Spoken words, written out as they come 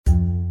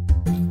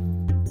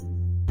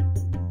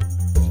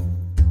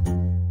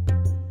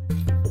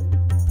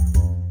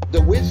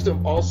The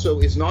wisdom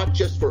also is not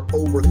just for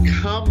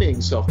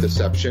overcoming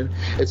self-deception,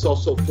 it's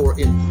also for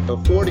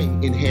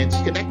affording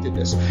enhanced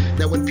connectedness.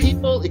 Now, when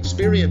people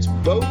experience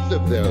both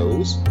of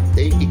those,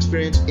 they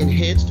experience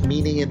enhanced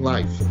meaning in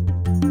life.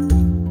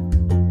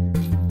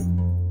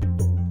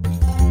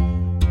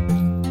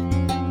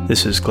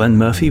 This is Glenn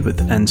Murphy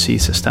with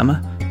NC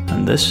Systema,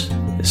 and this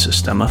is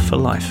Systema for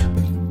Life.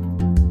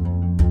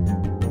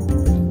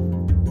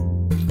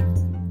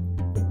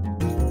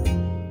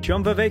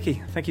 John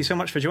Vervaeke, thank you so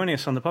much for joining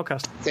us on the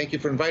podcast. Thank you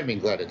for inviting me,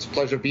 Glenn. It's a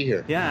pleasure to be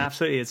here. Yeah,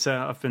 absolutely. It's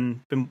I've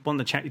been wanting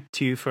to chat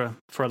to you for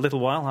a little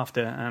while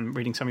after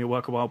reading some of your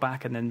work a while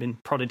back, and then been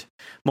prodded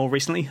more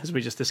recently, as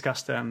we just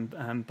discussed,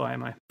 by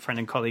my friend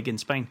and colleague in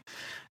Spain.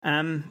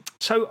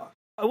 So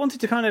I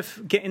wanted to kind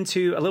of get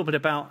into a little bit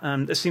about,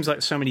 it seems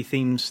like so many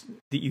themes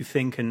that you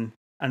think and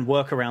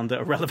work around that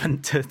are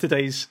relevant to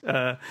today's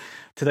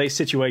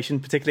situation,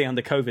 particularly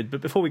under COVID.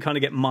 But before we kind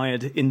of get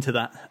mired into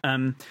that,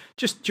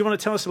 just do you want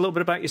to tell us a little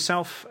bit about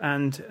yourself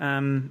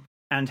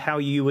and how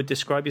you would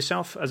describe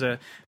yourself as a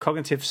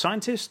cognitive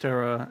scientist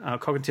or a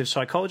cognitive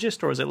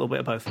psychologist, or is it a little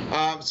bit of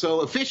both?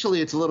 So officially,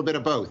 it's a little bit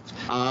of both.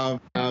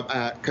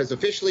 Because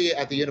officially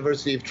at the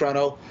University of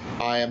Toronto,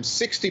 I am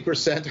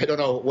 60%, I don't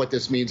know what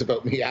this means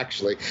about me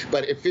actually,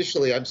 but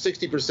officially I'm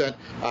 60%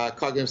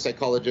 cognitive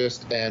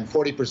psychologist and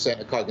 40%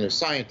 a cognitive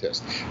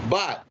scientist.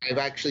 But I've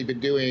actually been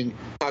doing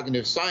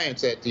cognitive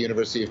science at the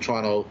University of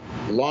Toronto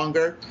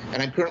longer,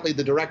 and I'm currently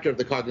the director of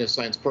the cognitive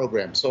science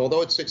program. So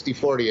although it's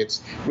 60-40,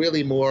 it's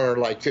really more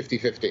like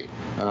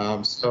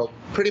 50-50. So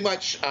pretty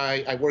much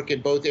I work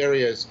in both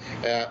areas,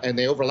 and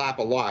they overlap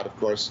a lot, of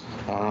course.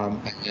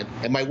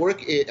 And my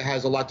work, it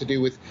has a lot to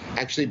do with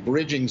actually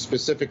bridging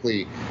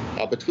specifically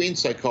between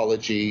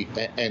psychology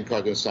and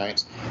cognitive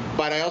science.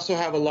 But I also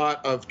have a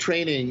lot of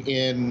training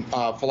in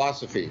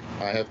philosophy.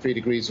 I have 3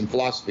 degrees in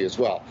philosophy as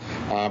well.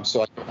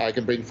 So I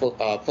can bring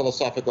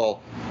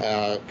philosophical,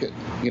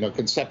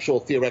 conceptual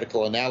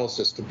theoretical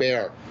analysis to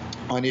bear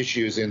on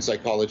issues in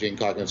psychology and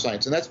cognitive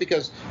science. And that's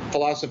because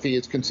philosophy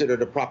is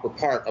considered a proper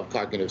part of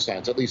cognitive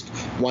science, at least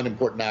one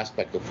important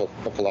aspect of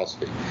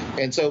philosophy.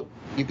 And so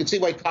you can see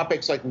why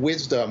topics like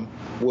wisdom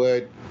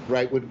would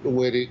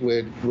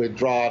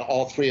draw on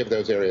all 3 of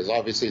those areas.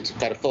 Obviously, it's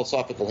got a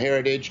philosophical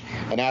heritage,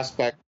 an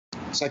aspect,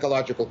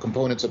 psychological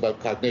components about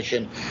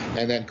cognition,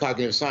 and then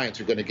cognitive science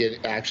are going to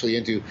get actually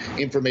into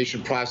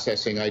information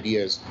processing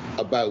ideas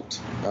about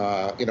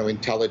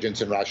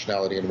intelligence and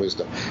rationality and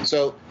wisdom.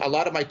 So a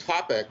lot of my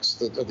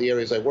topics of the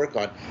areas I work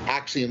on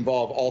actually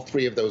involve all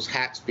 3 of those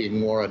hats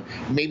being worn,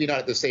 maybe not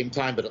at the same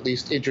time, but at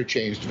least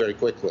interchanged very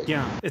quickly.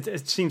 Yeah,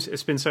 it seems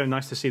it's been so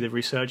nice to see the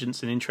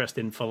resurgence and interest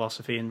in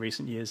philosophy in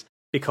recent years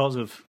because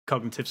of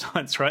cognitive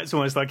science, right? It's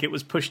almost like it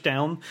was pushed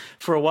down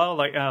for a while,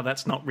 like,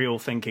 that's not real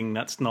thinking,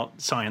 that's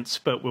not science,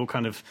 but we'll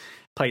kind of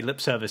pay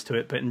lip service to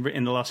it. But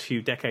in the last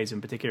few decades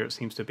in particular, it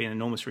seems to be an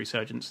enormous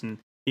resurgence, and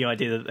the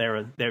idea that there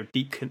are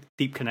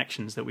deep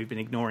connections that we've been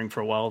ignoring for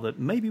a while that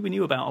maybe we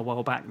knew about a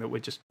while back that we're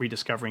just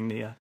rediscovering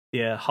the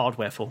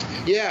hardware for.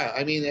 Yeah,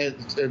 I mean,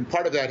 and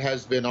part of that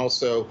has been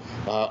also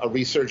a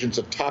resurgence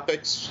of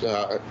topics,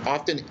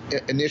 often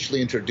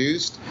initially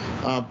introduced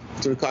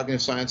through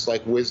cognitive science,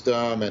 like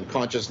wisdom and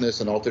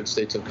consciousness and altered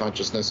states of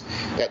consciousness.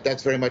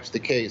 That's very much the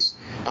case.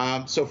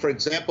 So, for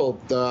example,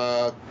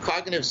 the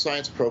cognitive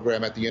science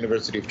program at the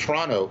University of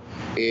Toronto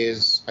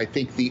is, I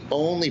think, the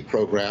only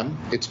program.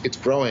 It's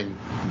growing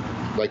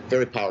like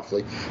very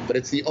powerfully, but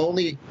it's the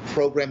only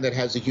program that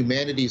has a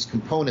humanities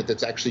component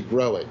that's actually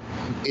growing.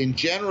 In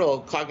general,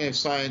 cognitive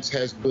science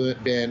has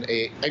been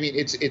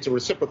it's a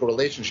reciprocal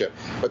relationship,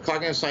 but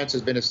cognitive science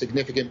has been a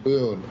significant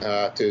boon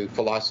to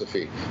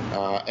philosophy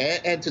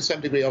and to some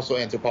degree also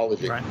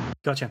anthropology. Right,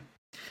 gotcha.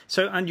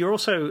 So, and you're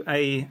also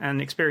an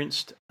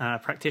experienced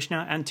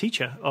practitioner and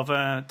teacher of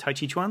Tai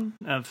Chi Chuan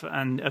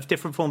of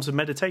different forms of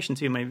meditation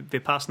too, maybe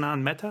Vipassana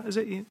and Metta, is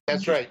it?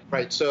 That's right.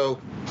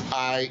 So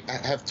I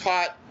have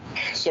taught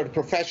sort of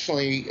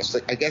professionally,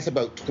 I guess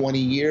about 20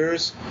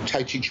 years,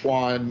 Tai Chi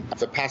Chuan,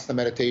 Vipassana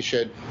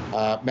meditation,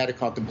 metta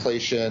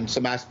contemplation,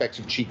 some aspects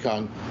of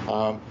Qigong.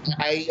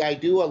 I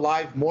do a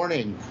live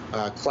morning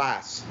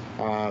class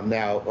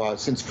now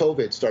since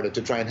COVID started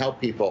to try and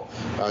help people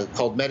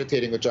called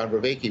Meditating with John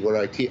Vervaeke, where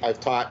I've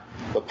taught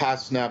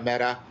Vipassana,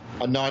 Metta,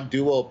 a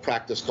non-dual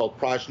practice called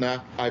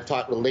Prajna. I've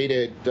taught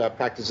related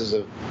practices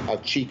of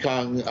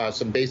Qigong,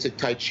 some basic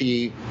Tai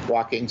Chi,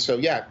 walking. So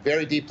yeah,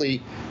 very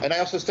deeply. And I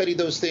also study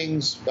those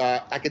things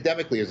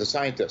academically as a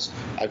scientist.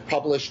 I've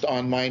published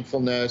on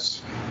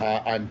mindfulness.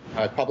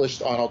 I've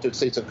published on altered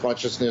states of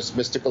consciousness,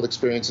 mystical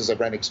experiences. I've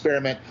run an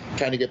experiment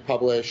trying to get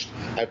published.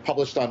 I've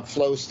published on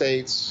flow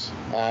states,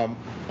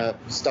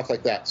 stuff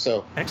like that.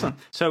 So excellent.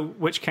 So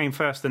which came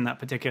first in that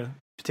particular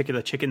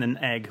chicken and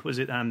egg? Was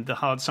it the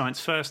hard science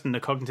first and the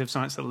cognitive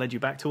science that led you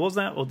back towards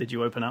that, or did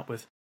you open up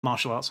with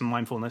martial arts and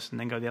mindfulness and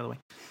then go the other way?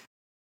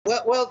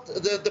 Well,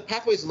 the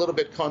pathway is a little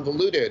bit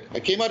convoluted.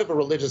 I came out of a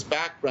religious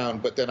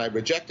background, but then I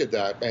rejected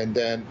that, and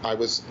then I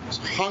was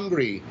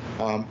hungry.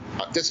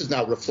 This is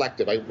now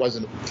reflective. I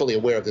wasn't fully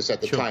aware of this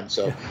at the time,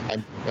 so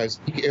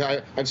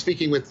I'm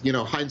speaking with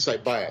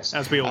hindsight bias,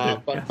 as we all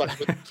do. But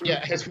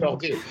yeah, as we all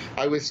do.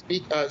 I was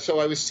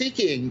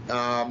seeking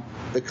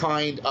the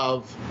kind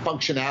of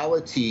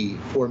functionality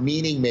for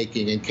meaning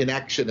making and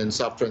connection and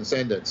self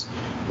transcendence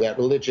that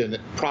religion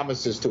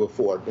promises to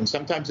afford, and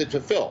sometimes it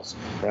fulfills,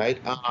 right?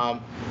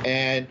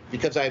 And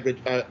because I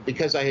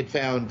had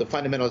found the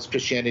fundamentalist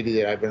Christianity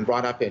that I've been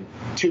brought up in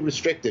too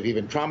restrictive,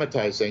 even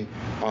traumatizing,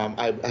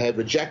 I had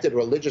rejected a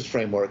religious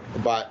framework,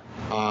 but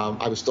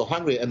I was still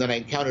hungry. And then I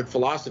encountered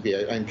philosophy.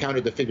 I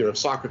encountered the figure of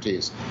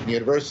Socrates in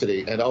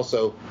university, and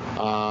also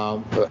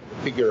the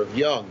figure of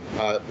Jung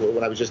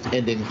when I was just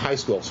ending high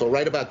school. So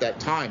right about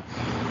that time,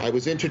 I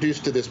was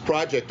introduced to this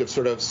project of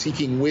sort of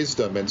seeking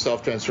wisdom and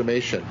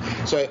self-transformation.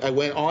 So I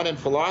went on in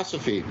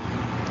philosophy.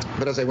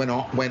 But as I went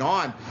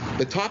on,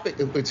 the topic,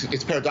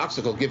 it's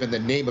paradoxical given the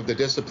name of the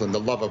discipline, the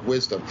love of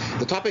wisdom.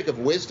 The topic of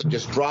wisdom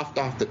just dropped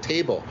off the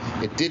table.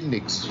 It didn't,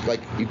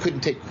 you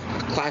couldn't take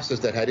classes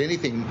that had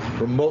anything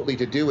remotely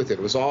to do with it.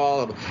 It was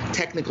all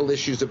technical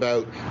issues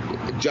about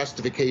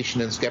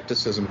justification and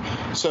skepticism.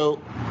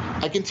 So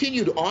I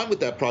continued on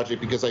with that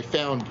project because I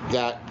found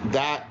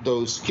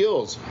those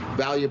skills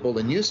valuable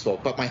and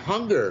useful. But my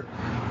hunger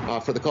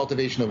for the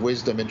cultivation of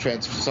wisdom and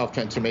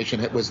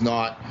self-transformation was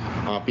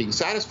not being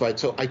satisfied.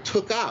 So I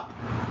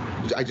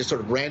just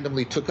sort of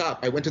randomly took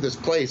up. I went to this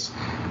place,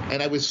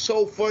 and I was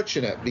so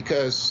fortunate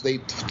because they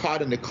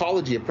taught an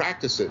ecology of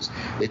practices.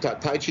 They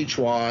taught Tai Chi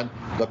Chuan,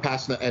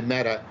 Vipassana, and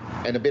Metta,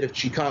 and a bit of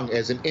Qigong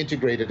as an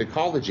integrated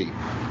ecology.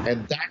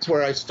 And that's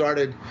where I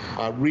started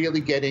really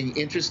getting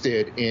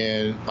interested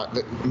in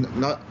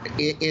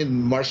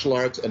martial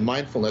arts and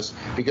mindfulness,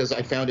 because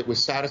I found it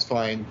was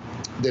satisfying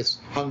this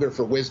hunger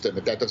for wisdom,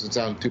 if that doesn't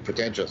sound too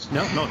pretentious.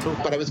 No, not at all.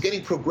 But I was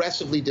getting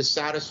progressively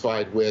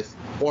dissatisfied with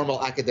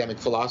formal academic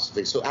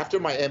philosophy. So after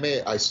my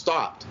MA, I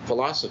stopped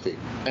philosophy.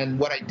 And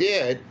what I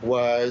did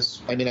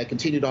was, I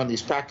continued on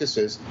these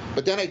practices,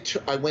 but then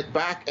I went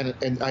back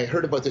and I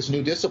heard about this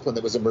new discipline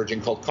that was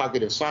emerging called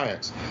cognitive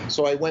science.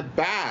 So I went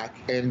back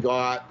and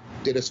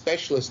did a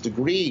specialist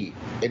degree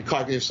in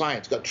cognitive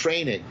science, got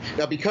training.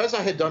 Now, because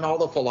I had done all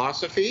the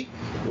philosophy,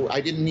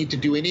 I didn't need to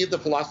do any of the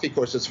philosophy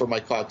courses for my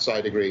cog sci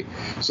degree.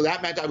 So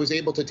that meant I was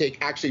able to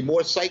take actually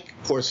more psych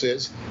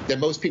courses than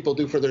most people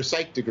do for their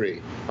psych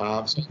degree. So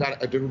I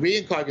got a degree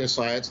in cognitive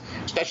science,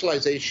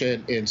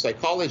 specialization in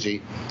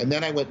psychology, and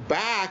then I went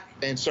back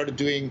and started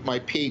doing my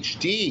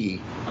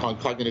PhD on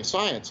cognitive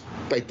science.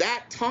 By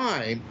that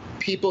time,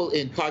 people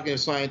in cognitive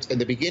science and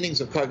the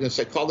beginnings of cognitive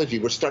psychology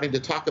were starting to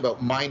talk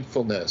about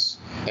mindfulness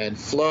and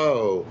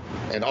flow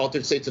and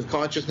altered states of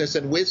consciousness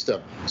and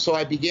wisdom. So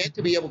I began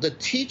to be able to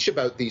teach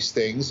about these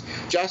things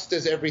just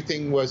as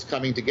everything was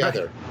coming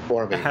together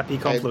for me. A happy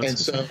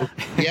confluence. And so,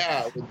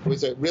 yeah, it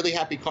was a really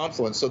happy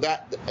confluence. So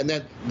that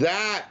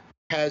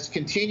has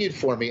continued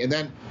for me. And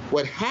then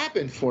what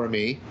happened for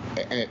me,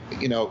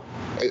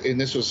 and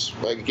this was,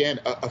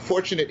 again, a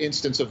fortunate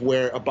instance of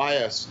where a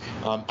bias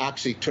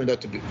actually turned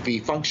out to be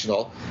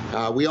functional.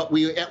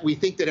 We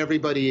think that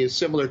everybody is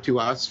similar to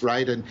us,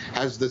 right, and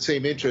has the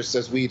same interests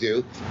as we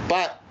do.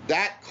 But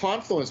that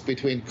confluence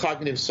between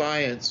cognitive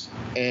science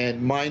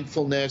and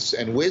mindfulness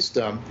and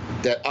wisdom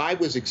that I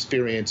was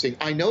experiencing,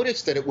 I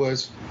noticed that it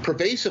was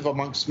pervasive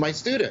amongst my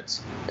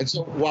students. And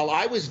so while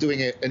I was doing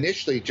it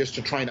initially just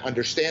to try and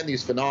understand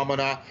these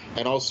phenomena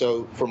and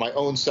also for my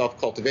own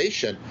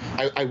self-cultivation,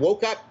 I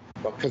woke up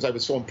because I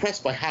was so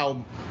impressed by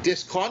how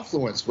this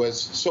confluence was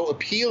so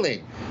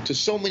appealing to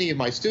so many of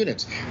my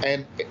students.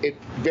 And it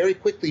very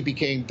quickly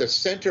became the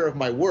center of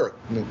my work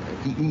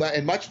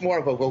and much more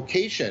of a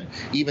vocation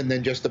even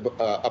than just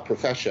a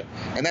profession.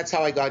 And that's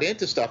how I got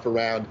into stuff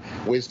around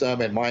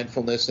wisdom and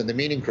mindfulness and the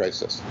meaning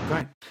crisis.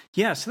 Right.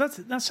 Yeah, so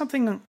that's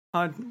something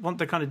I want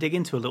to kind of dig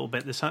into a little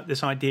bit,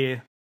 this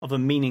idea of a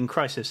meaning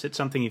crisis. It's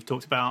something you've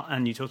talked about,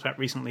 and you talked about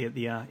recently at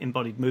the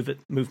Embodied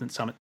Movement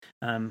Summit,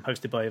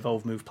 hosted by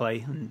Evolve, Move,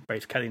 Play, and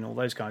Brave Kelly and all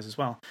those guys as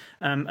well.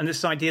 And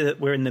this idea that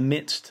we're in the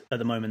midst at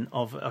the moment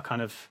of a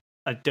kind of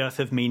a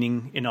dearth of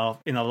meaning in our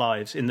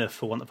lives,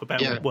 for want of a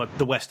better word,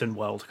 the Western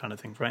world kind of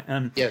thing, right?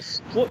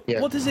 Yes.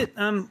 What does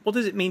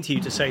it mean to you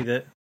to say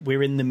that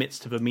we're in the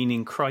midst of a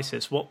meaning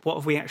crisis? What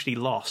have we actually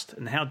lost,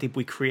 and how did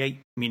we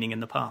create meaning in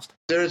the past?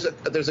 There's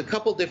a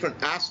couple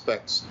different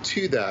aspects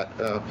to that.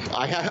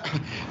 I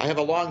have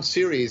a long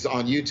series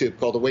on YouTube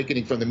called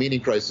Awakening from the Meaning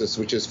Crisis,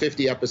 which is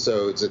 50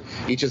 episodes, and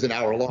each is an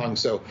hour long.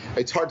 So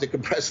it's hard to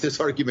compress this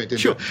argument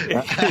into. Sure.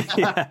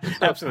 Yeah,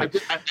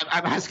 absolutely.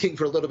 I'm asking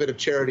for a little bit of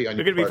charity on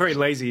your part. You're going to be very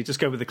lazy. You just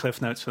go with the Cliff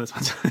Notes for this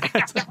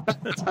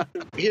one.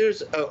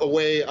 Here's a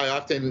way I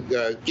often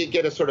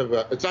get a sort of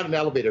it's not an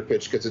elevator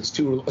pitch because it's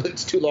too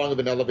long of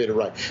an elevator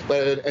ride,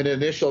 but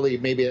initially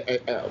maybe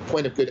a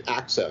point of good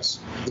access.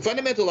 The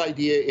fundamental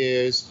idea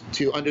is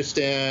to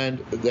understand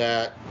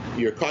that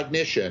your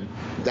cognition,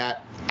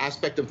 that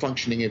aspect of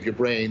functioning of your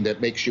brain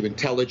that makes you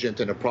intelligent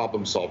and a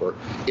problem solver.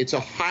 It's a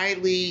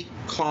highly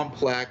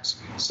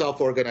complex,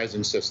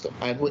 self-organizing system.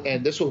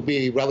 And this will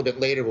be relevant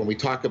later when we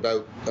talk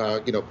about,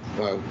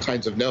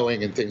 kinds of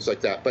knowing and things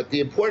like that. But the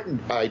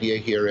important idea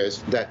here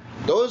is that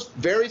those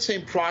very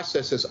same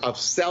processes of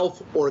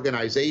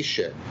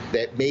self-organization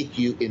that make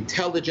you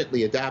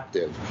intelligently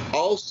adaptive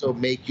also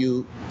make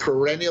you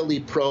perennially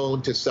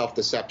prone to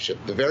self-deception.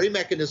 The very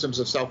mechanisms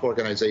of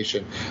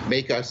self-organization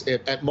make us,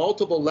 at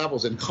multiple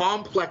levels, in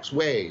complex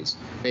ways,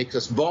 makes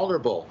us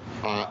vulnerable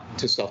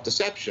to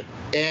self-deception.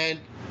 And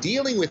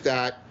dealing with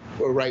that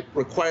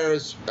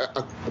requires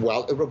a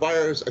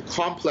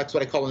complex,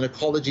 what I call an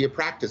ecology of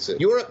practices.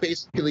 You're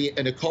basically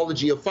an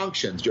ecology of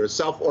functions. You're a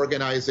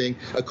self-organizing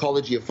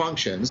ecology of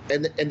functions,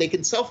 and they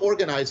can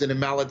self-organize in a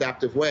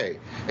maladaptive way.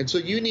 And so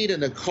you need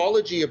an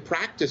ecology of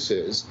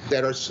practices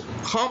that are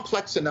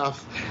complex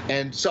enough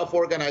and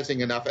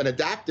self-organizing enough and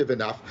adaptive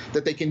enough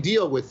that they can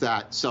deal with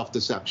that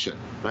self-deception,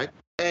 right?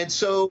 And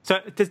so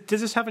does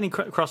this have any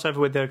crossover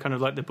with the kind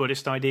of like the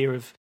Buddhist idea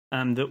of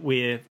that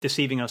we're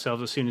deceiving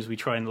ourselves as soon as we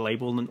try and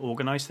label and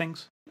organize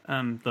things,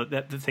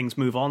 that things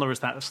move on, or is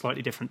that a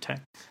slightly different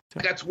tech?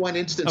 That's one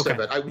instance of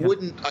it. I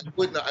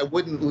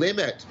wouldn't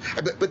limit.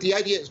 But the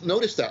idea is,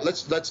 notice that.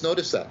 Let's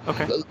notice that.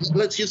 Okay.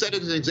 Let's use that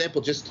as an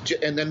example,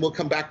 and then we'll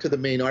come back to the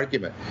main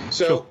argument.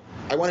 So. Sure.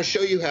 I want to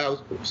show you how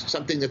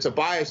something that's a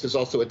bias is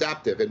also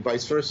adaptive, and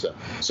vice versa.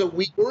 So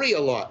we worry a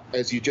lot,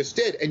 as you just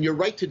did, and you're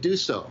right to do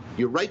so.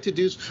 You're right to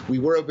do so. We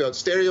worry about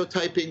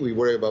stereotyping. We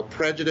worry about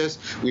prejudice.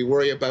 We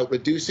worry about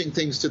reducing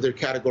things to their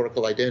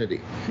categorical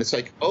identity. And it's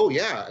like, oh,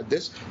 yeah,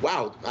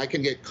 I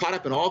can get caught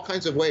up in all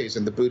kinds of ways.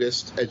 And the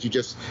Buddhists, as you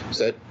just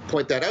said,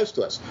 point that out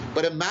to us.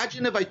 But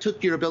imagine if I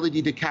took your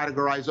ability to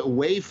categorize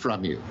away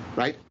from you,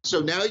 right? So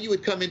now you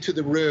would come into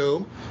the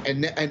room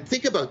and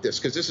think about this,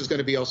 because this is going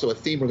to be also a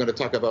theme we're going to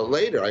talk about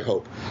later, I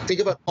hope.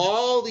 Think about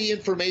all the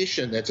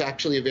information that's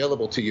actually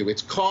available to you.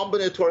 It's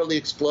combinatorially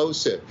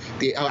explosive.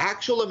 The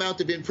actual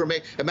amount of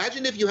information.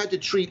 Imagine if you had to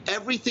treat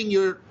everything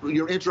you're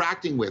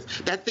interacting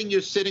with, that thing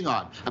you're sitting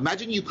on.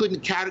 Imagine you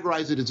couldn't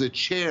categorize it as a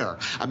chair.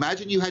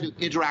 Imagine you had to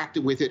interact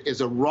with it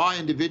as a raw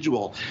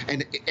individual,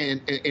 and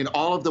in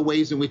all of the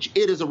ways in which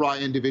it is a raw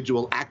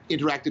individual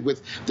interacted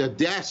with the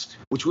desk,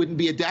 which wouldn't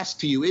be a desk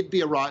to you. It'd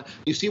be a raw.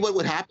 You see what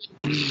would happen?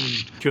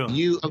 Sure.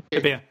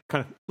 It'd be a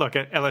kind of like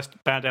a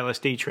bad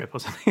LSD trip or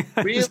something.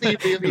 Really bad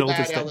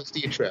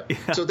LSD trip.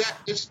 Yeah. So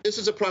this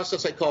is a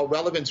process I call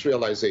relevance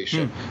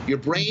realization. Your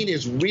brain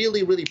is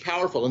really, really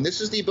powerful, and this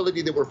is the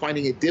ability that we're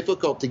finding it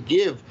difficult to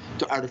give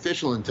to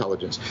artificial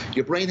intelligence.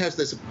 Your brain has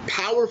this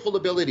powerful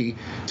ability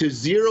to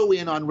zero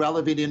in on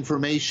relevant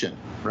information,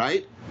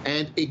 right?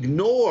 And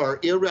ignore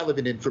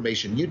irrelevant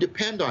information. You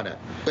depend on it.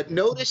 But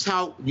notice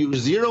how you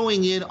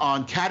zeroing in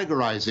on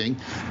categorizing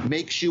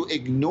makes you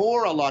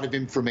ignore a lot of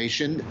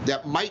information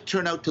that might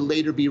turn out to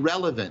later be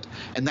relevant.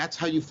 And that's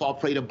how you fall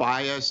prey to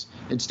bias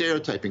and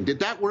stereotyping. Did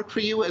that work for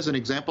you as an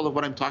example of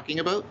what I'm talking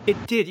about?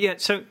 It did, yeah.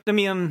 So let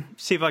me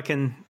see if I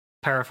can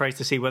paraphrase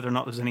to see whether or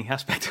not there's any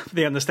aspect of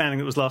the understanding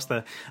that was lost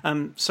there.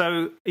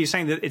 So you're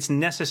saying that it's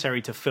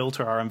necessary to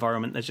filter our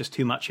environment. There's just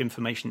too much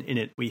information in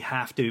it. We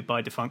have to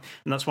by default.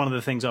 And that's one of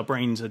the things our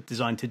brains are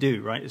designed to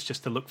do, right? It's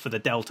just to look for the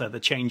delta, the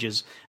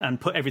changes,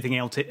 and put everything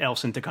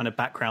else into kind of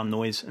background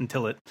noise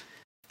until it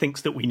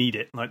thinks that we need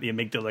it, like the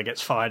amygdala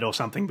gets fired or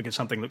something because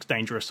something looks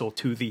dangerous or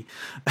toothy,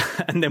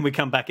 and then we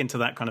come back into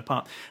that kind of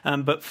part.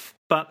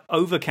 But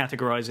over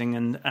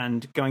categorizing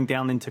and going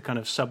down into kind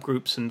of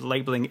subgroups and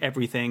labeling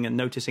everything and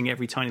noticing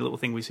every tiny little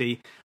thing we see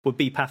would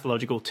be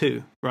pathological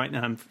too, right?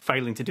 And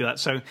failing to do that.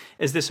 So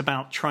is this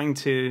about trying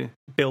to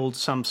build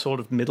some sort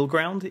of middle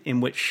ground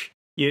in which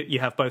you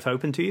have both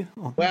open to you?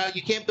 Or? Well,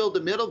 you can't build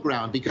the middle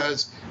ground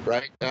because,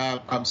 right,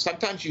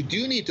 sometimes you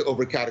do need to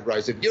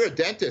over-categorize. If you're a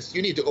dentist,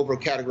 you need to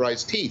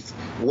over-categorize teeth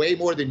way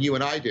more than you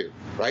and I do,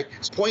 right?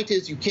 The point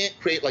is you can't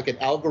create like an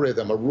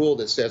algorithm, a rule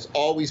that says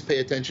always pay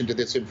attention to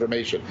this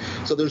information.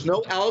 So there's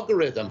no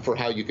algorithm for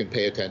how you can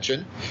pay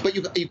attention, but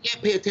you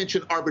can't pay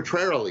attention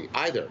arbitrarily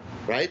either,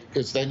 right?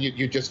 Because then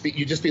you just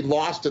be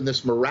lost in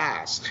this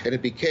morass and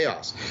it'd be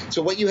chaos.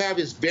 So what you have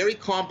is very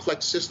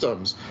complex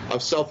systems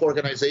of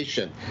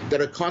self-organization that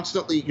are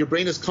your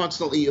brain is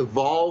constantly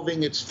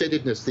evolving its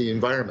fittedness to the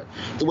environment.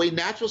 The way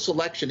natural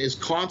selection is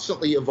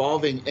constantly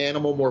evolving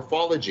animal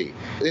morphology.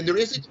 And there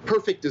isn't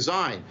perfect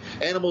design.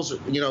 Animals,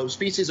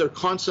 species are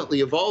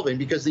constantly evolving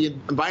because the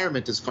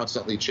environment is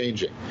constantly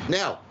changing.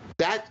 Now,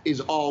 that is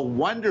all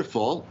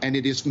wonderful, and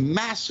it is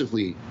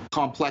massively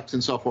complex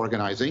and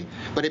self-organizing,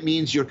 but it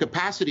means your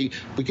capacity,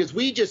 because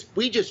we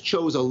just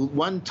chose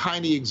one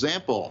tiny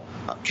example,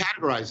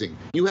 categorizing.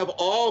 You have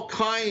all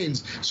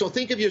kinds. So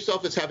think of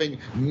yourself as having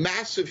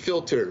massive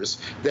filters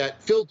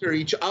that filter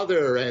each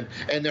other and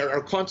they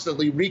are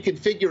constantly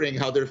reconfiguring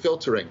how they're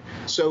filtering.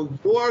 So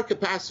your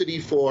capacity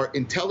for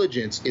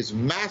intelligence is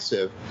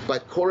massive,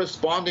 but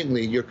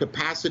correspondingly, your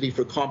capacity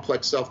for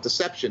complex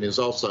self-deception is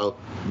also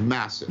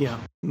massive. Yeah.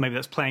 maybe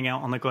that's playing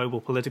out on the global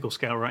political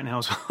scale right now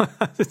as well.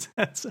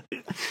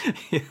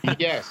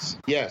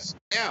 Yes.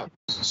 Now,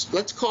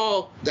 let's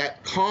call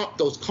that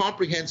those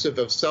comprehensive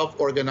of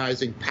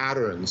self-organizing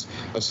patterns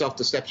of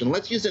self-deception.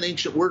 Let's use an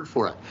ancient word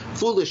for it: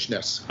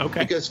 foolishness.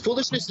 Okay. Because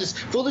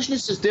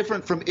foolishness is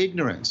different from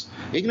ignorance.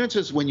 Ignorance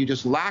is when you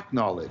just lack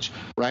knowledge,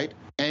 right?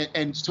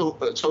 And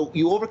so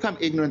you overcome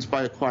ignorance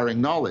by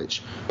acquiring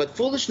knowledge. But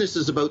foolishness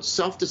is about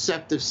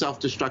self-deceptive,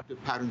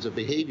 self-destructive patterns of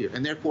behavior.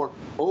 And therefore,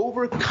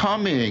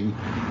 overcoming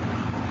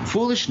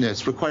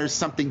foolishness requires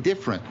something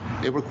different.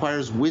 It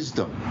requires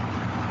wisdom.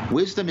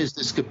 Wisdom is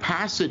this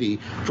capacity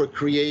for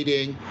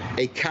creating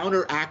a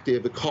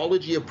counteractive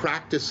ecology of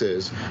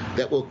practices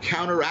that will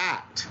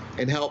counteract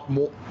and help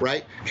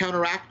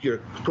counteract your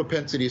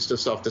propensities to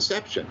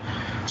self-deception.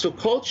 So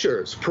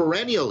cultures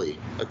perennially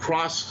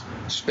across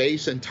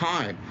space and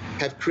time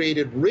have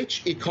created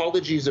rich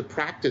ecologies of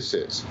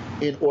practices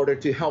in order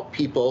to help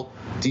people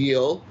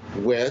deal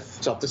with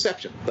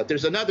self-deception. But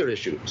there's another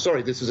issue.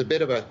 Sorry, this is a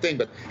bit of a thing,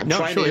 but I'm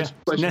trying to answer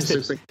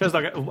questions. It feels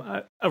like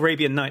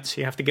Arabian Nights.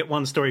 You have to get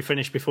one story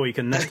finished before you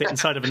can nest it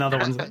inside of another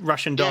one.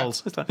 Russian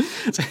dolls.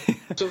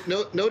 So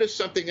notice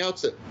something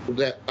else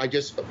that I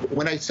just,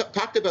 when I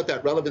talked about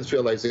that relevance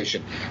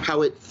realization,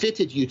 how it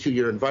fitted you to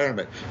your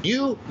environment.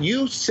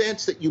 You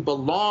sense that you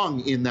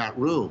belong in that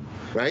room,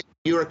 right?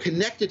 You are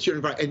connected to your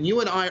environment, and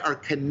you and I are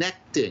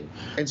connecting.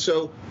 And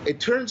so it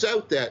turns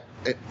out that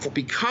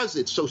because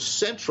it's so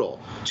central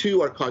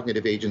to our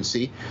cognitive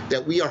agency,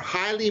 that we are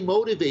highly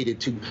motivated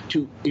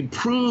to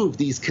improve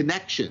these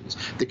connections,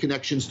 the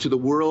connections to the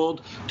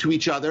world, to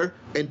each other,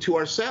 and to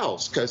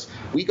ourselves, because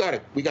we got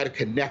to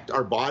connect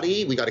our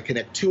body, we got to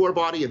connect to our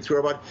body and through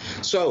our body.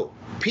 So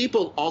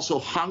people also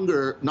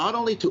hunger not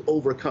only to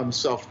overcome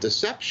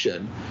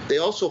self-deception, they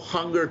also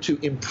hunger to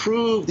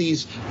improve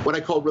these, what I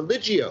call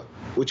religio,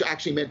 which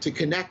actually meant to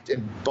connect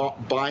and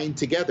bind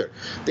together.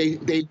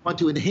 They want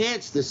to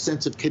enhance this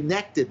sense of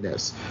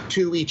connectedness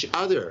to each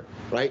other,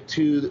 right,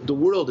 to the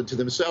world and to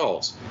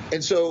themselves.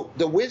 And so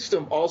the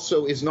wisdom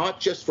also is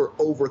not just for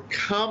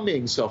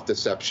overcoming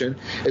self-deception,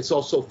 it's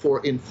also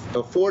for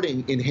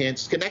affording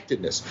enhanced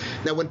connectedness.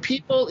 Now, when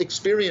people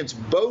experience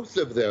both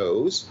of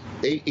those,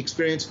 they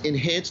experience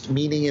enhanced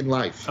meaning in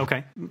life.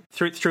 Okay,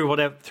 through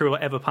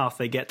whatever path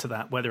they get to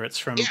that, whether it's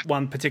from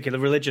one particular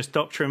religious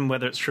doctrine,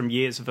 whether it's from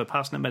years of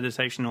Vipassana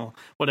meditation, or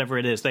whatever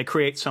it is, they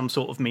create some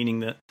sort of meaning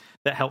that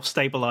helps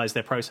stabilize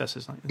their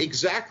processes.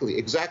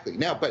 Exactly.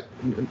 Now, but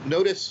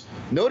notice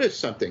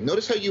something.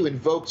 Notice how you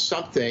invoke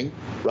something,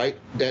 right,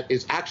 that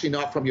is actually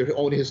not from your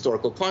own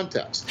historical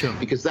context. Sure.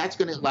 Because that's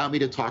going to allow me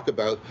to talk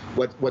about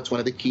what's one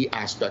of the key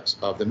aspects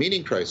of the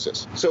meaning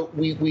crisis. So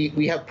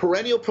we have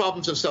perennial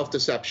problems of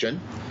self-deception,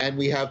 and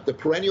we have the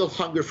perennial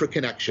hunger for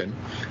connection,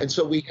 and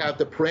so we have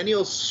the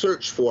perennial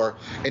search for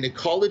an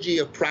ecology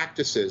of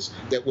practices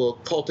that will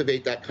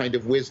cultivate that kind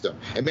of wisdom.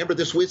 And remember,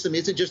 this wisdom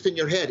isn't just in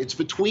your head, it's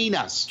between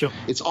us. Sure.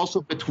 It's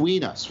also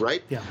between us,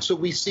 right? Yeah. So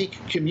we seek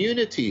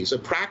communities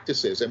of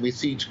practices, and we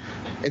seek,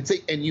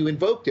 and you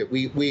invoked it.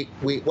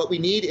 What we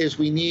need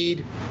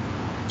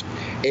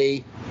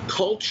a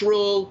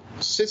cultural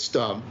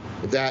system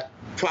that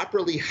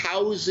properly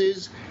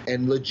houses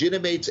and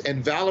legitimates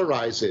and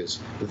valorizes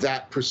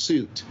that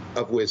pursuit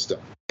of wisdom.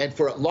 And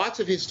for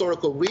lots of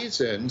historical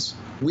reasons,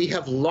 we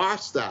have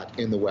lost that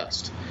in the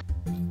West.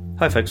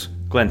 Hi folks,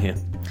 Glenn here.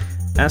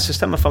 As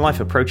Systema for Life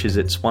approaches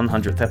its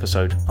 100th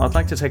episode, I'd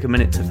like to take a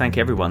minute to thank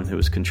everyone who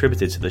has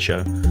contributed to the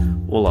show,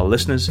 all our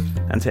listeners,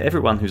 and to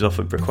everyone who's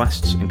offered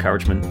requests,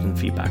 encouragement, and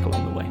feedback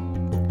along the way.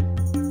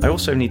 I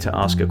also need to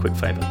ask a quick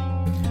favour.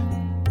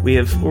 We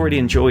have already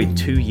enjoyed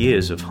 2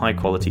 years of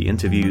high-quality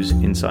interviews,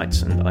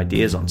 insights, and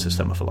ideas on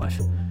Systema for Life.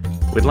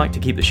 We'd like to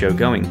keep the show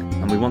going,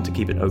 and we want to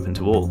keep it open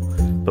to all,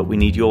 but we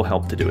need your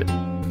help to do it.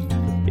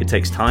 It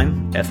takes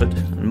time, effort,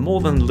 and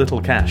more than little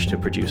cash to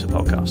produce a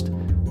podcast.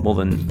 More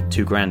than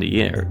 $2,000 a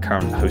year at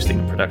current hosting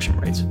and production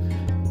rates.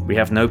 We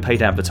have no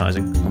paid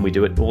advertising, and we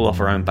do it all off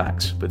our own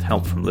backs with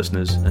help from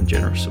listeners and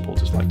generous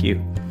supporters like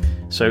you.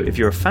 So if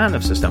you're a fan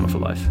of Systema for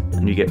Life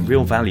and you get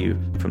real value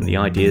from the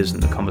ideas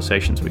and the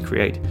conversations we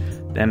create,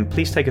 then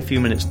please take a few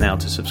minutes now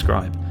to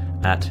subscribe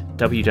at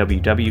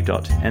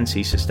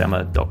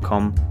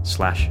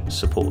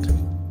www.ncsystema.com/support.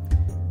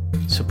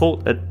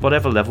 Support at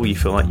whatever level you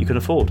feel like you can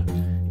afford.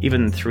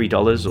 Even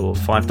 $3 or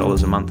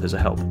 $5 a month is a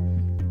help.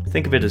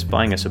 Think of it as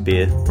buying us a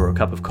beer or a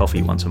cup of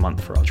coffee once a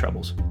month for our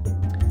troubles.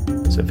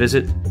 So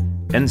visit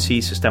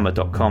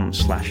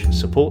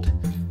ncsystema.com/support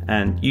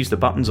and use the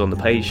buttons on the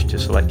page to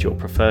select your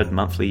preferred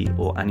monthly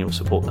or annual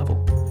support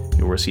level.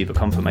 You'll receive a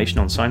confirmation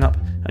on sign up,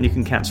 and you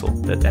can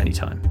cancel at any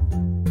time.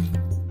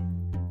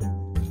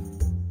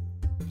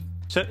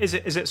 So is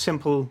it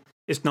simple?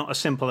 It's not as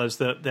simple as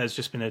that there's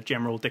just been a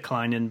general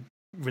decline in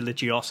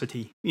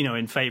religiosity,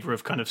 in favor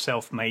of kind of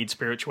self-made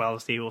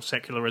spirituality or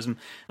secularism.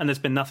 And there's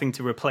been nothing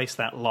to replace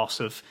that loss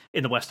of,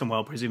 in the Western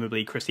world,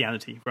 presumably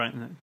Christianity, right?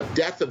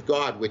 Death of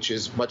God, which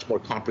is much more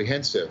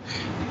comprehensive,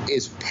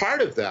 is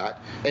part of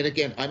that. And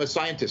again, I'm a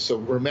scientist, so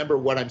remember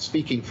what I'm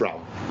speaking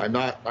from. I'm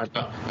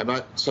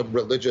not some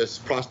religious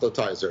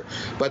proselytizer.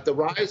 But the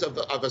rise of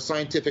a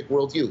scientific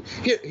worldview.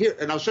 Here,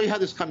 and I'll show you how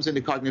this comes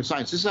into cognitive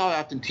science. This is how I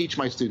often teach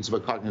my students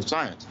about cognitive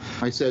science.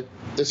 I said,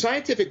 the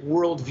scientific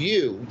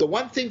worldview, the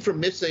one thing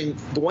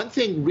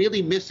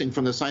really missing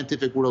from the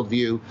scientific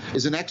worldview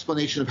is an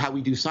explanation of how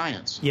we do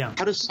science. Yeah.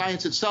 How does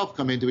science itself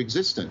come into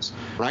existence,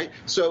 right?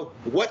 So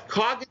what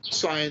cognitive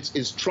science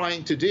is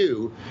trying to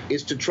do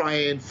is to try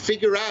and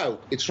figure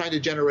out, it's trying to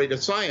generate a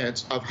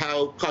science of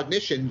how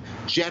cognition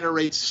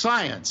generates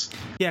science.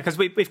 Yeah, because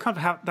we've kind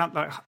of had that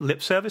like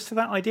lip service to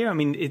that idea. I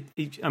mean,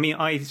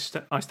 I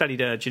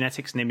studied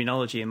genetics and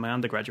immunology in my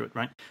undergraduate,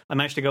 right? I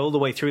managed to go all the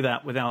way through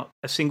that without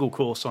a single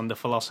course on the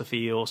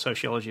philosophy or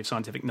sociology of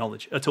scientific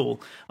knowledge at all.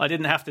 I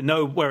didn't have to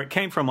know where it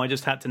came from. I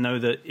just had to know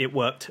that it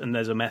worked and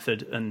there's a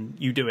method and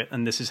you do it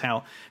and this is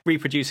how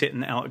reproduce it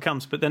and out it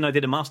comes. But then I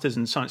did a master's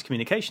in science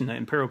communication at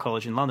Imperial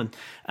College in London,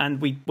 and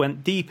we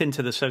went deep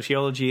into the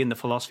sociology and the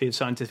philosophy of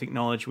scientific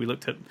knowledge. We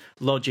looked at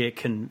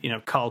logic and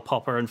Karl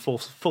Popper and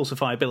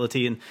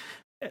falsifiability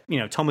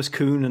and Thomas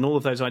Kuhn and all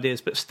of those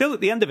ideas. But still,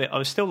 at the end of it, I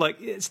was still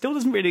like, it still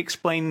doesn't really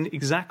explain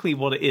exactly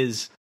what it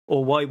is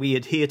or why we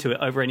adhere to it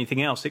over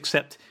anything else,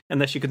 except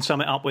unless you can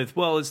sum it up with,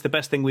 well, it's the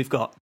best thing we've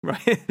got,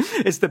 right?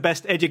 It's the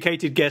best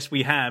educated guess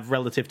we have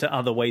relative to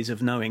other ways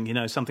of knowing,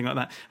 something like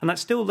that. And that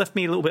still left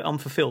me a little bit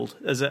unfulfilled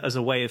as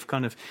a way of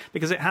kind of,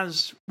 because it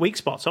has weak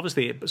spots.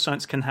 Obviously,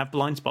 science can have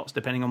blind spots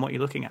depending on what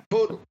you're looking at.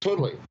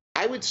 Totally.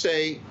 I would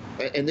say,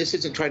 and this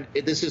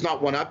is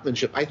not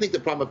one-upmanship. I think the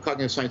problem of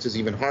cognitive science is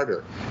even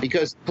harder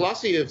because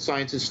philosophy of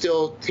science is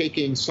still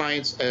taking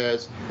science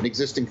as an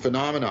existing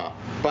phenomena.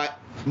 But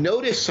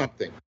notice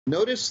something.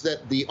 Notice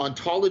that the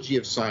ontology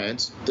of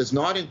science does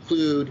not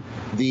include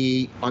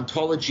the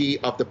ontology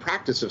of the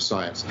practice of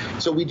science.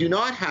 So we do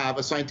not have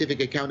a scientific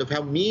account of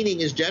how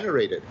meaning is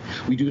generated.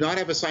 We do not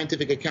have a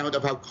scientific account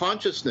of how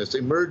consciousness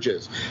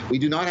emerges. We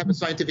do not have a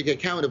scientific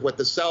account of what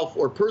the self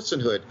or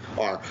personhood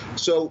are.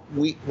 So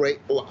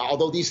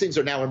although these things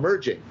are now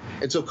emerging.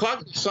 And so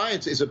cognitive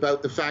science is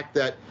about the fact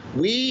that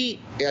we,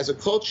 as a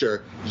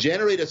culture,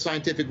 generate a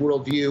scientific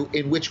worldview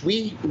in which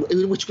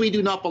we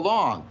do not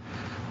belong.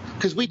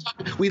 Because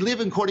we live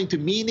according to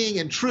meaning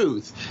and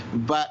truth,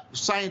 but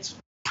science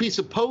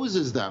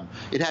presupposes them.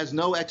 It has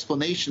no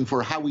explanation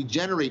for how we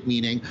generate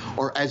meaning,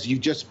 or as you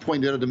just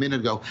pointed out a minute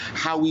ago,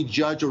 how we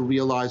judge or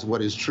realize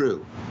what is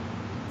true.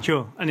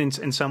 Sure. And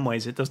in some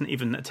ways, it doesn't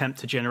even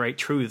attempt to generate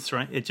truths,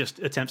 right? It just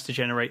attempts to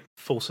generate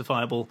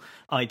falsifiable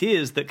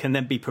ideas that can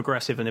then be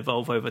progressive and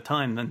evolve over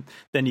time. And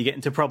then you get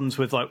into problems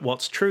with like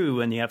what's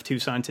true, and you have two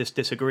scientists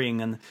disagreeing,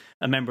 and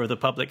a member of the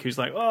public who's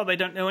like, oh, they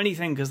don't know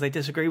anything because they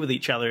disagree with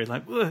each other. It's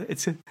like,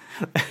 it's a...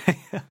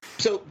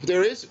 So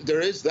there is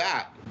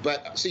that.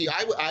 But see,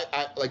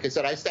 I like I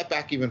said, I step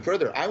back even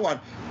further.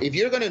 If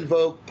you're going to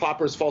invoke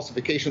Popper's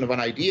falsification of an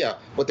idea,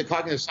 what the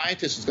cognitive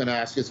scientist is going to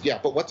ask is, yeah,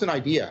 but what's an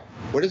idea?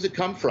 Where does it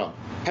come from?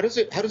 How does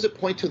it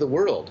point to the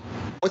world?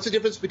 What's the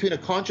difference between a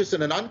conscious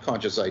and an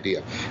unconscious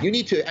idea? You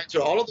need to answer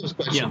all of those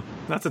questions. Yeah,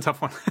 that's a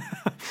tough one.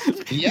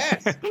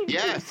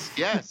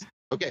 Yes.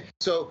 Okay,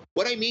 so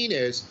what I mean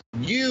is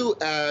you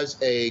as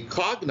a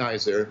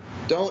cognizer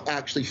don't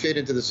actually fit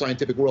into the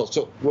scientific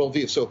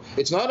worldview. So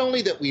it's not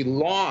only that we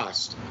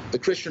lost the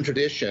Christian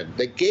tradition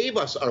that gave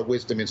us our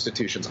wisdom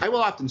institutions. I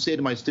will often say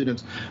to my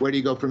students, where do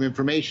you go for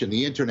information?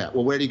 The internet.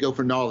 Well, where do you go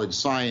for knowledge,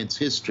 science,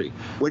 history?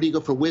 Where do you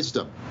go for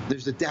wisdom?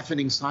 There's a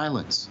deafening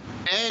silence.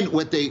 And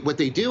what they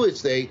do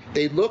is they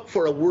look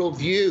for a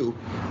worldview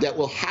that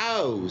will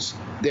house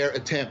their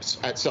attempts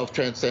at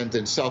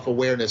self-transcendence,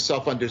 self-awareness,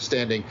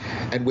 self-understanding,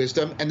 and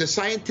wisdom. And the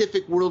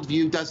scientific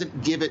worldview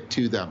doesn't give it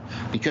to them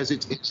because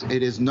it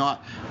is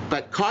not.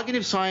 But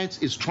cognitive science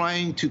is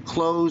trying to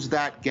close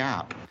that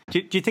gap.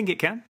 Do you think it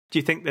can? Do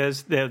you think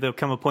there'll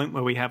come a point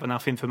where we have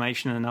enough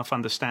information and enough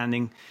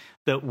understanding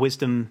that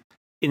wisdom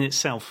in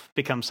itself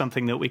becomes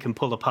something that we can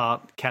pull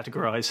apart,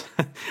 categorize,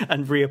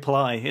 and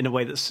reapply in a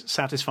way that's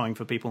satisfying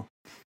for people?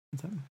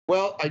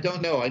 Well, I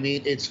don't know. I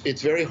mean,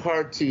 it's very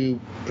hard to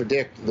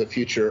predict the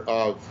future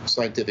of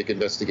scientific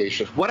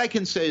investigation. What I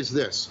can say is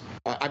this.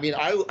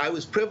 I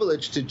was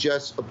privileged to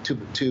just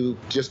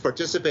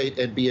participate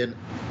and be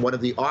one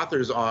of the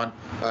authors on,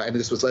 and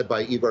this was led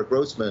by Igor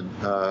Grossman,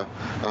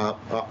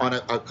 on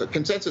a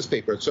consensus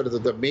paper, sort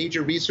of the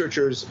major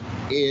researchers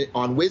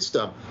on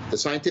wisdom, the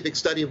scientific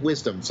study of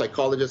wisdom,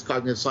 psychologists,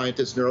 cognitive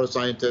scientists,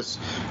 neuroscientists,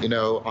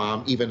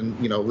 even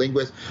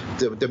linguists,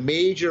 the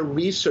major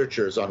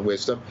researchers on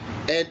wisdom.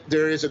 And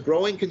there is a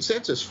growing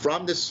consensus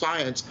from this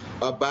science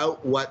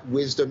about what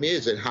wisdom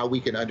is and how we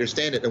can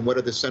understand it and what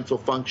are the central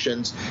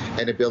functions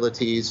and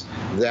abilities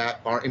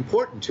that are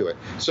important to it.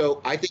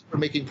 So I think we're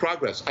making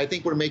progress. I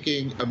think we're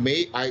making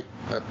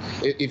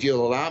if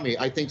you'll allow me,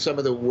 I think some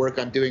of the work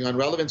I'm doing on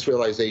relevance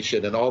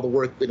realization and all the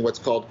work in what's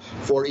called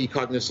 4E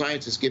cognitive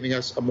science is giving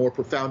us a more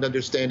profound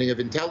understanding of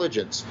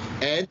intelligence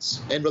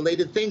and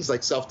related things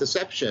like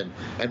self-deception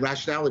and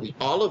rationality.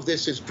 All of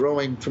this is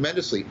growing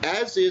tremendously,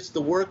 as is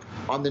the work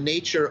on the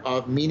nature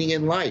of meaning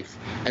in life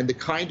and the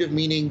kind of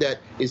meaning that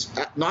is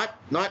not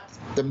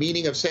the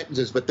meaning of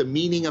sentences, but the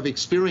meaning of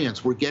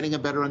experience. We're getting a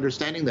better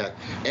understanding of that,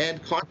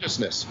 and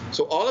consciousness.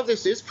 So all of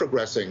this is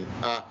progressing.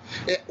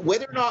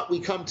 Whether or not we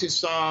come to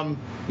some,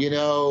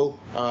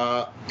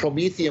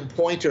 Promethean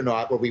point or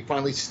not, where we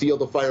finally steal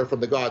the fire from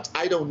the gods,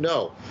 I don't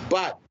know.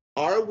 But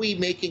are we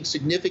making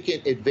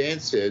significant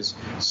advances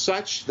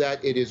such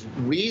that it is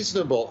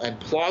reasonable and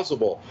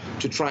plausible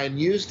to try and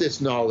use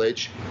this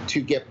knowledge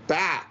to get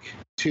back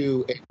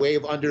to a way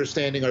of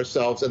understanding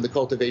ourselves and the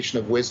cultivation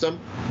of wisdom?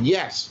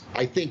 Yes,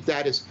 I think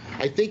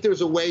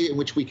there's a way in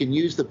which we can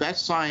use the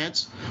best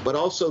science, but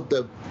also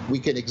we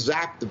can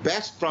exact the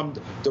best from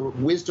the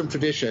wisdom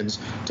traditions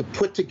to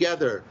put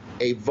together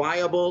a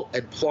viable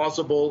and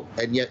plausible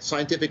and yet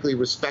scientifically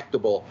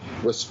respectable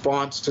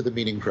response to the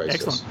meaning crisis.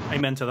 Excellent.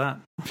 Amen to that.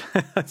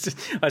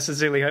 I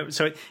sincerely hope.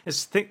 So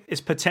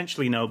it's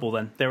potentially knowable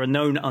then. There are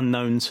known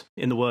unknowns,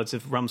 in the words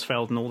of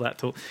Rumsfeld and all that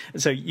talk.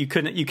 So you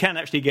can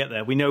actually get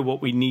there. We know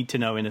what we need to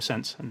know in a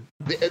sense.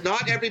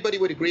 Not everybody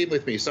would agree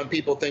with me. Some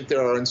people think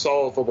there are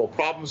unsolvable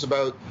problems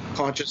about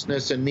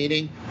consciousness and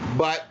meaning,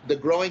 but the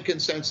growing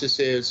consensus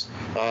is,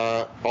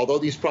 although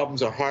these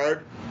problems are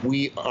hard,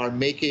 we are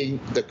making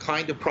the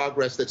kind of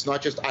progress that's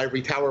not just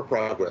ivory tower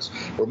progress.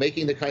 We're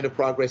making the kind of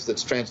progress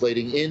that's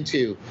translating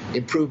into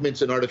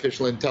improvements in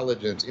artificial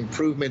intelligence,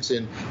 improvements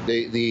in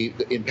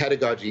in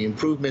pedagogy,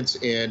 improvements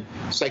in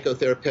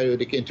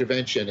psychotherapeutic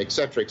intervention, et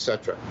cetera, et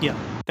cetera. Yeah,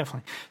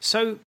 definitely.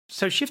 So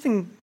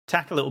shifting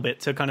tack a little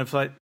bit to kind of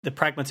like the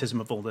pragmatism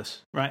of all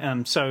this,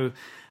 right? So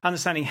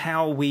understanding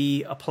how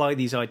we apply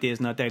these ideas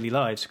in our daily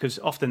lives, because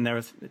often there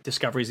are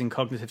discoveries in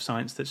cognitive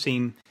science that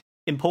seem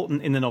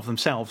important in and of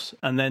themselves,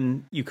 and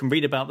then you can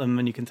read about them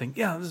and you can think,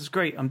 yeah, this is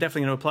great, I'm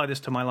definitely going to apply this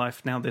to my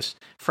life now. This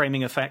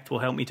framing effect will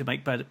help me to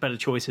make better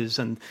choices,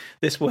 and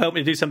this will help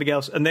me to do something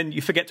else, and then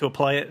you forget to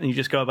apply it and you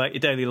just go about your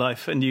daily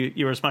life and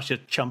you're as much a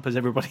chump as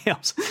everybody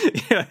else.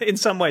 In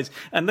some ways,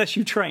 unless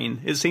you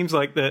train. It seems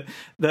like the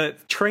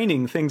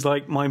training, things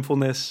like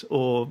mindfulness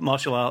or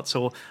martial arts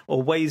or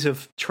ways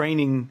of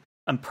training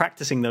and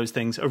practicing those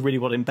things are really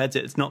what embeds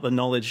it. It's not the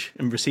knowledge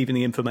and receiving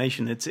the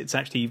information. It's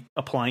actually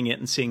applying it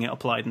and seeing it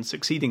applied and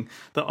succeeding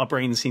that our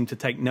brains seem to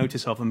take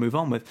notice of and move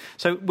on with.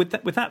 So with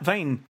that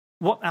vein,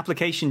 what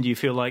application do you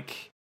feel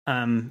like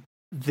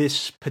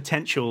this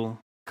potential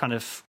kind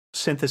of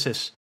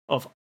synthesis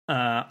of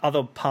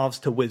other paths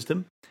to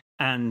wisdom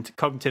and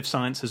cognitive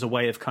science as a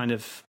way of kind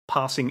of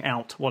passing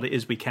out what it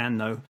is we can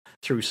know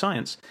through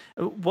science,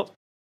 what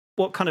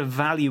kind of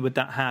value would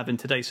that have in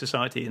today's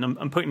society? And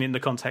I'm putting it in the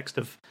context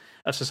of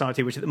a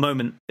society which at the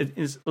moment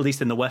is, at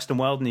least in the Western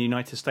world and the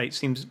United States,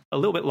 seems a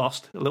little bit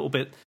lost, a little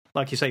bit,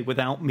 like you say,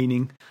 without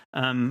meaning,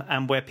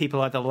 and where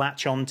people either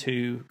latch on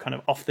to kind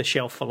of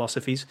off-the-shelf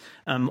philosophies,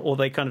 or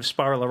they kind of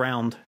spiral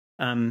around,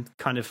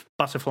 kind of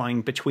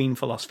butterflying between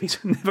philosophies,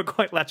 never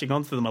quite latching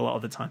onto them a lot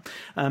of the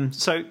time.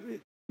 So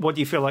what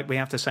do you feel like we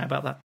have to say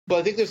about that? Well,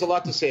 I think there's a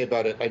lot to say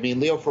about it. I mean,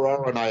 Leo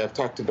Ferraro and I have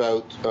talked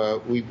about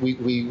we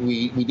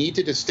need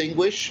to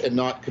distinguish and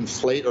not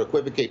conflate or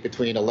equivocate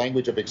between a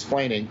language of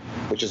explaining,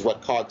 which is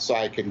what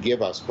cog-sci can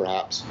give us,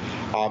 perhaps,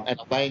 and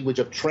a language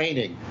of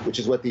training, which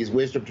is what these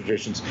wisdom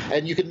traditions.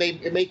 And you can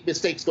make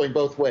mistakes going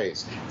both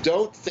ways.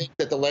 Don't think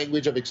that the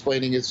language of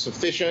explaining is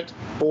sufficient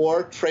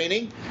for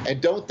training,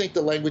 and don't think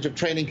the language of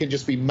training can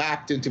just be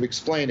mapped into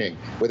explaining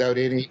without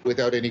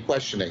any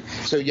questioning.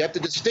 So you have to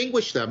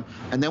distinguish them,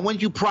 and then when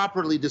you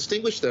properly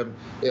distinguish them,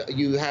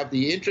 you have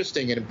the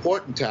interesting and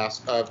important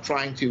task of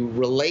trying to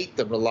relate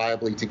them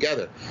reliably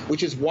together,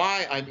 which is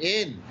why I'm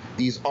in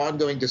these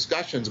ongoing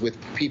discussions with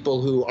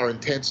people who are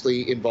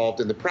intensely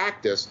involved in the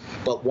practice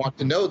but want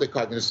to know the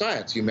cognitive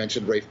science. You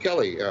mentioned Rafe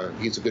Kelly.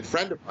 He's a good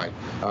friend of mine.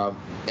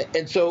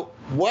 And so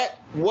what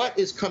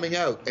is coming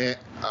out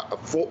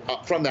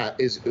from that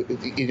is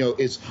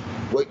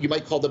what you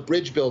might call the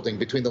bridge building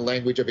between the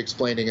language of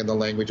explaining and the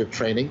language of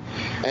training.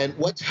 And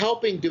what's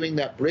helping doing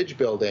that bridge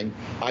building,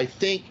 I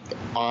think,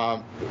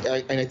 and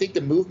I think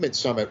the Movement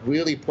Summit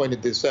really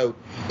pointed this out,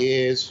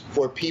 is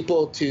for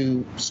people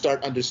to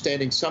start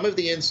understanding some of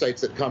the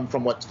insights that come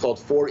from what's called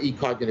 4E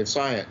cognitive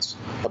science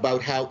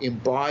about how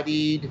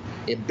embodied,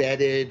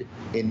 embedded,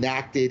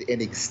 enacted,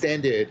 and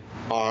extended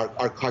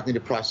our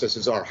cognitive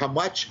processes are, how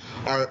much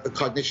our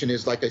cognition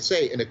is, like I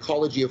say, an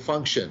ecology of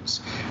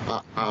functions.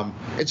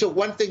 And so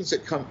one thing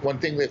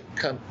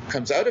that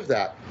comes out of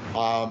that,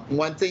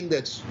 one thing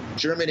that's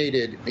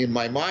germinated in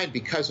my mind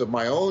because of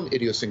my own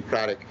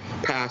idiosyncratic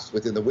past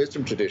within the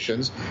wisdom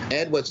traditions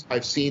and what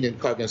I've seen in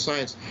cognitive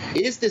science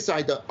is this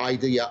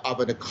idea of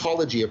an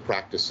ecology of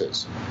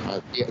practices.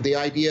 The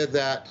idea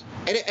that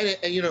And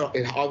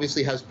it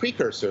obviously has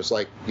precursors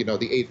like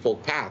the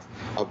Eightfold Path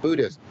of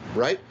Buddhism,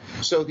 right?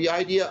 So the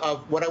idea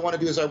of what I want to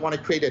do is I want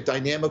to create a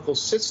dynamical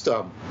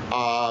system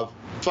of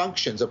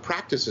functions, of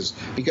practices,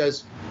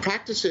 because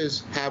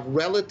practices have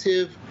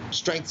relative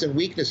strengths and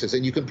weaknesses,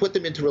 and you can put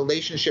them into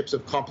relationships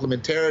of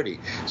complementarity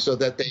so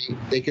that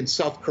they can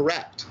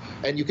self-correct,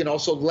 and you can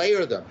also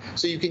layer them.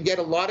 So you can get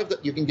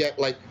you can get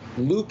like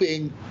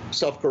looping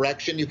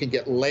self-correction, you can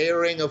get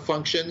layering of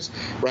functions,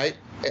 right?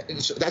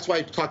 So that's why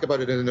I talk about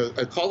it in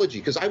ecology,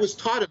 because I was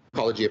taught an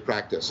ecology of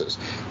practices.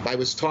 I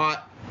was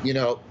taught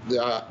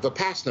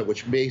Vipassana,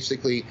 which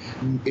basically,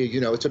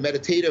 it's a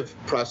meditative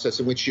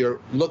process in which you're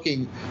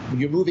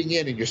moving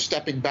in and you're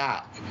stepping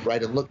back,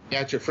 right, and looking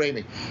at your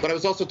framing. But I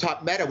was also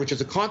taught Metta, which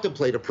is a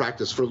contemplative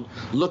practice for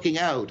looking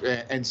out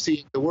and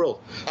seeing the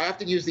world. I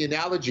often use the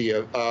analogy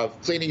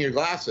of cleaning your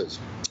glasses.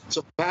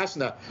 So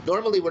Vipassana,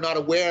 normally we're not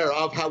aware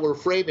of how we're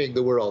framing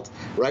the world,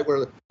 right?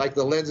 We're like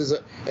the lenses,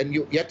 and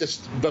you have to,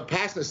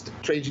 Vipassana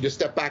trains you to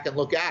step back and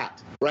look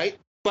at, right?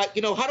 But,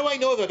 how do I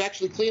know if I've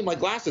actually cleaned my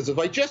glasses? If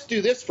I just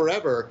do this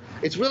forever,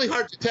 it's really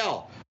hard to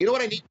tell. You know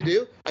what I need to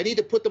do? I need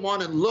to put them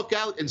on and look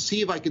out and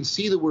see if I can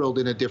see the world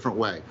in a different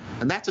way.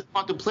 And that's a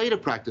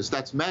contemplative practice.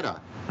 That's metta,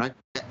 right?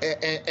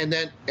 And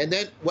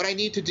then what I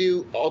need to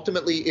do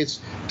ultimately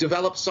is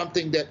develop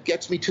something that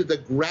gets me to the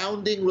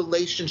grounding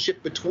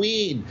relationship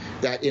between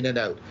that in and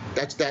out.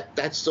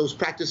 That's those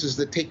practices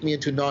that take me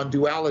into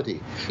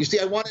non-duality. You see,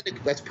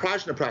 that's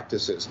prajna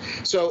practices.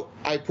 So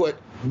I put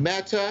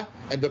metta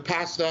and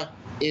vipassana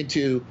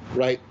into,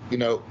 right,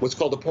 what's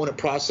called opponent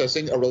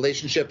processing, a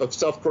relationship of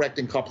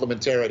self-correcting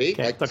complementarity.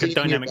 Okay, like a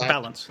dynamic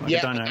balance. A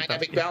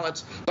dynamic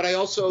balance. But they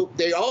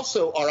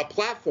also are a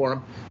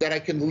platform that I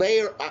can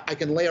layer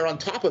on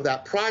top of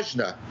that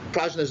prajna.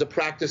 Prajna is a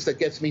practice that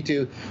gets me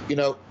to,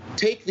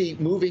 take the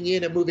moving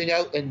in and moving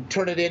out and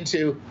turn it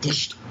into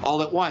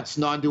all at once,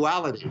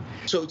 non-duality.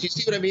 So do you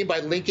see what I mean by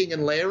linking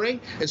and layering?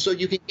 And so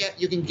you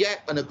can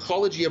get an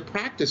ecology of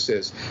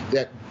practices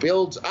that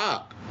builds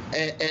up.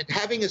 And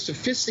having a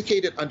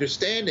sophisticated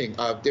understanding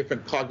of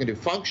different cognitive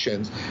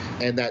functions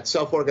and that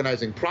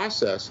self-organizing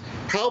process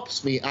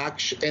helps me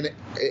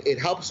it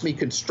helps me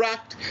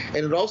construct, and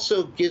it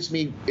also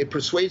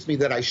persuades me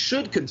that I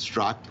should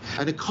construct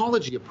an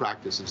ecology of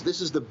practices.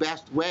 This is the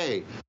best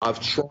way of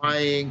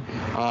trying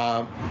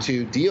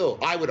to deal,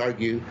 I would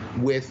argue,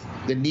 with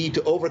the need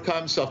to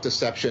overcome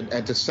self-deception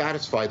and to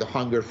satisfy the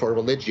hunger for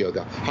religio,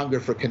 the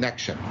hunger for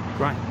connection.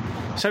 Right.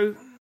 So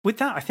with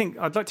that, I think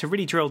I'd like to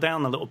really drill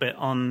down a little bit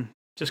on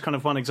just kind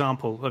of one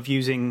example of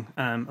using,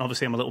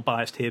 obviously I'm a little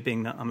biased here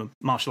being that I'm a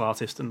martial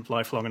artist and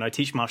lifelong and I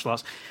teach martial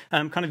arts,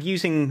 kind of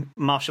using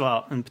martial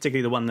art, and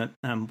particularly the one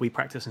that we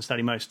practice and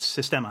study most,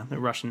 Systema, the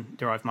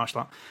Russian-derived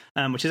martial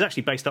art, which is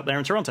actually based up there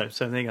in Toronto.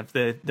 So they have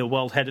the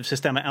world head of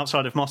Systema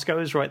outside of Moscow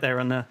is right there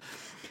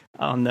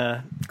on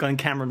the Glen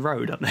Cameron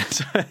Road up there.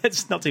 So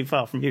it's not too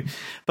far from you.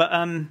 But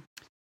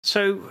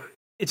so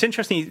it's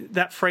interesting,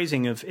 that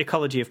phrasing of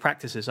ecology of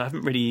practices. I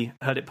haven't really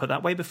heard it put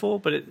that way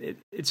before, but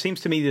it seems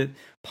to me that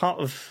part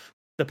of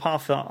the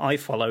path that I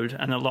followed,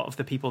 and a lot of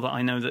the people that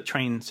I know that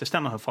train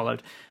Systema have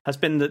followed, has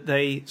been that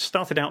they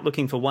started out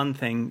looking for one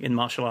thing in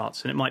martial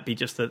arts, and it might be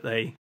just that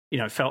they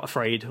felt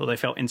afraid, or they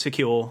felt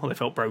insecure, or they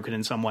felt broken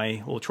in some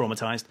way, or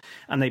traumatized,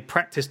 and they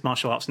practiced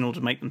martial arts in order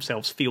to make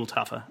themselves feel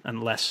tougher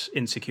and less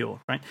insecure,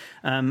 right?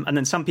 And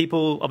then some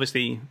people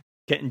obviously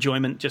get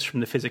enjoyment just from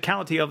the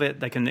physicality of it.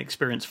 They can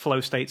experience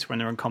flow states when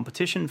they're in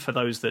competition. For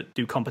those that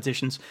do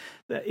competitions,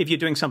 if you're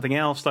doing something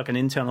else like an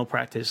internal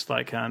practice,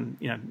 like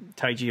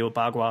Taiji or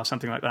Bagua,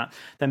 something like that,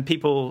 then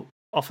people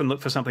often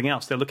look for something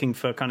else. They're looking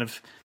for kind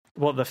of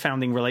what are the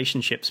founding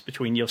relationships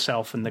between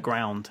yourself and the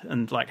ground,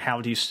 and like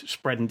how do you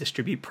spread and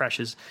distribute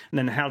pressures, and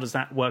then how does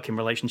that work in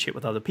relationship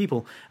with other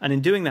people? And in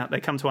doing that, they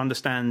come to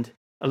understand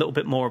a little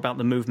bit more about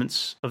the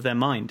movements of their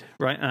mind,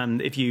 right?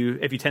 If you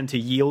tend to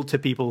yield to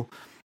people,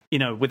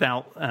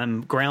 without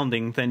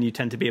grounding, then you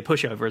tend to be a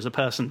pushover as a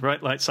person,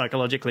 right? Like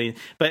psychologically.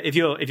 But if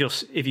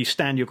you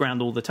stand your ground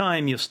all the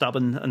time, you're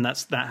stubborn, and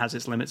that has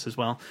its limits as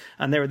well.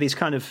 And there are these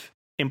kind of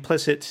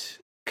implicit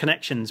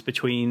connections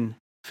between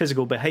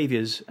physical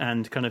behaviors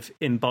and kind of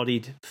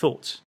embodied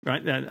thoughts,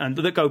 right? And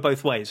that go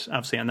both ways,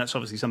 obviously. And that's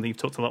obviously something you've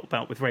talked a lot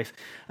about with Rafe.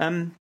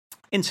 In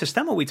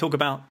Systema, we talk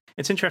about,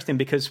 it's interesting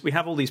because we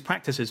have all these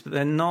practices, but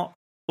they're not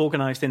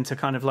organized into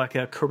kind of like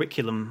a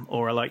curriculum,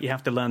 or like you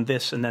have to learn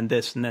this and then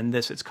this and then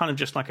this. It's kind of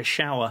just like a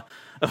shower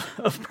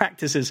of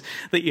practices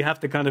that you have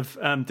to kind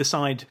of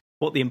decide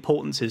what the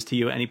importance is to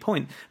you at any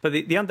point. But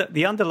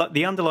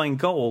the underlying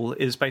goal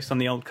is based on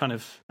the old kind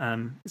of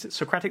is it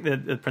Socratic,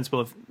 the principle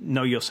of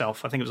know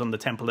yourself? I think it was on the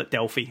temple at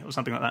Delphi or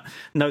something like that.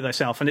 Know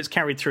thyself, and it's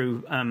carried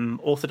through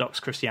Orthodox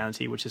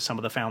Christianity, which is some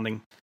of the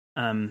founding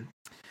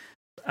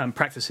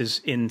practices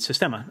in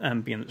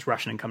Systema, being it's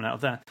Russian and coming out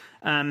of there.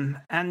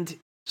 And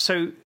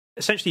so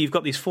essentially, you've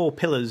got these four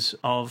pillars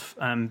of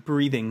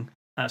breathing,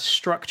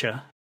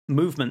 structure,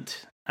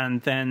 movement,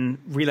 and then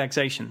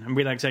relaxation. And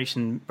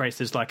relaxation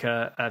based is like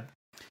a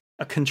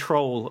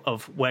control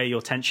of where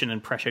your tension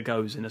and pressure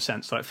goes, in a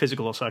sense, like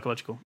physical or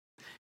psychological.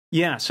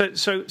 Yeah. So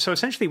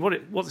essentially, what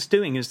it's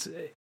doing is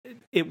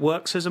it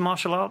works as a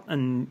martial art,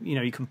 and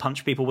you can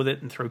punch people with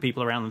it and throw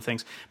people around and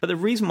things. But the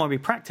reason why we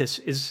practice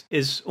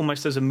is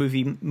almost as a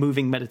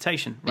moving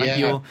meditation, right?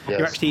 Yeah,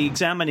 you're actually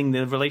examining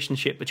the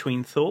relationship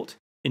between thought,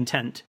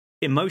 intent,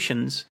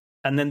 emotions,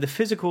 and then the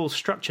physical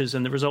structures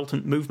and the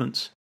resultant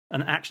movements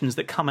and actions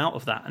that come out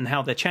of that and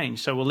how they're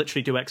changed. So we'll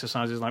literally do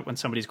exercises like when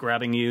somebody's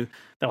grabbing you,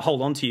 they'll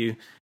hold on to you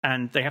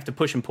and they have to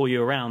push and pull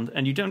you around,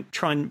 and you don't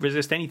try and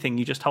resist anything.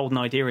 You just hold an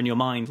idea in your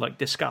mind like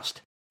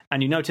disgust.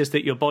 And you notice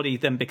that your body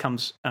then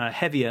becomes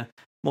heavier,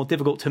 more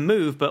difficult to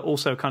move, but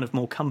also kind of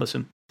more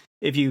cumbersome.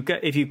 If you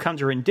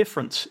conjure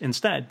indifference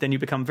instead, then you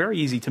become very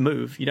easy to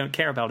move. You don't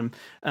care about him,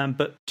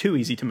 but too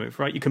easy to move,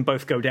 right? You can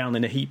both go down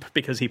in a heap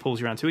because he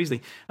pulls you around too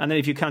easily. And then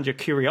if you conjure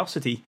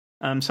curiosity,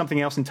 something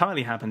else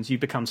entirely happens. You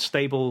become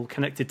stable,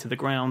 connected to the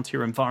ground, to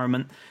your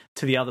environment,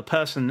 to the other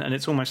person, and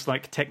it's almost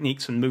like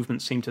techniques and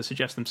movements seem to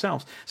suggest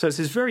themselves. So it's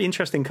this very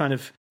interesting kind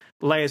of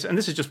layers, and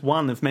this is just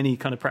one of many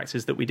kind of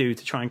practices that we do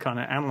to try and kind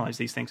of analyze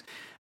these things.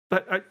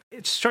 But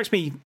it strikes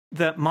me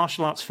that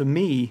martial arts for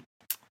me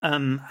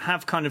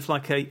have kind of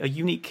like a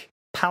unique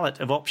palette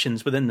of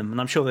options within them,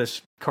 and I'm sure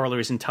there's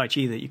corollaries in Tai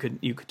Chi that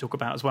you could talk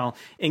about as well,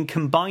 in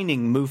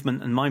combining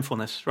movement and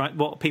mindfulness, right?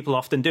 What people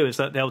often do is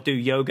that they'll do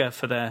yoga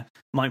for their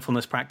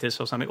mindfulness practice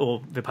or something,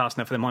 or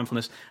Vipassana for their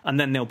mindfulness, and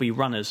then they'll be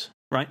runners,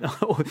 right?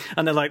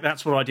 And they're like,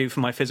 that's what I do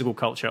for my physical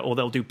culture. Or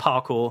they'll do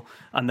parkour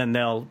and then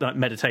they'll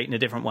meditate in a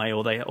different way,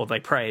 or they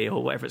pray,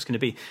 or whatever it's going to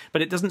be.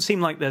 But it doesn't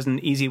seem like there's an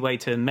easy way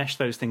to mesh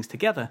those things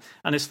together.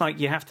 And it's like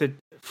you have to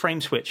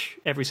frame switch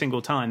every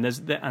single time. There's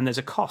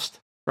a cost,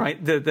 right?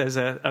 There's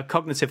a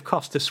cognitive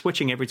cost to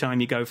switching every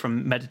time you go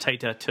from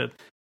meditator to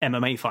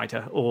MMA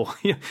fighter, or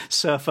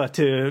surfer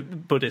to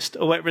Buddhist,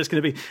 or whatever it's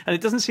going to be. And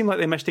it doesn't seem like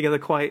they mesh together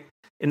quite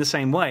in the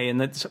same way.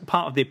 And that's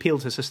part of the appeal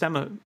to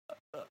Systema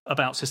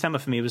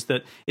for me, was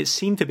that it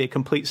seemed to be a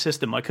complete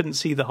system. I couldn't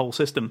see the whole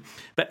system,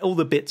 but all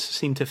the bits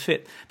seemed to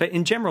fit. But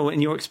in general, in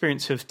your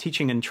experience of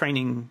teaching and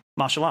training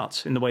martial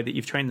arts in the way that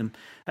you've trained them,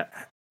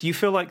 do you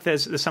feel like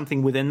there's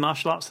something within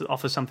martial arts that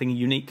offers something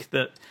unique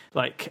that,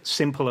 like,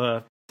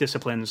 simpler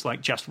disciplines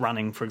like just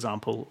running, for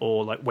example,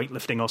 or like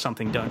weightlifting or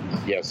something don't?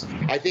 Yes,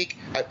 I think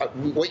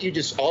what you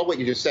just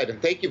said,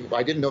 and thank you.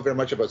 I didn't know very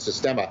much about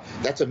Systema.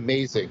 That's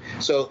amazing.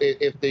 So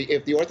if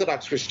the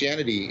Orthodox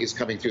Christianity is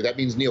coming through, that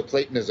means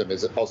Neoplatonism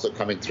is also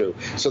coming through.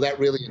 So that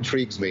really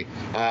intrigues me,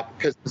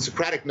 because the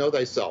Socratic know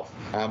thyself.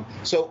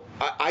 So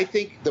I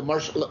think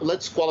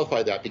let's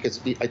qualify that, because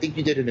I think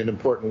you did it in an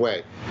important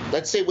way.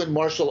 Let's say when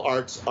martial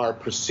arts are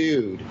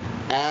pursued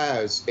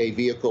as a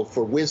vehicle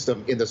for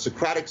wisdom in the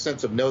Socratic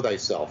sense of know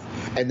thyself,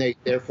 and they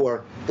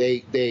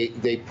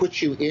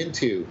put you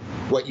into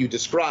what you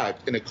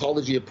described, an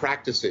ecology of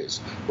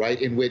practices,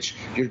 right? In which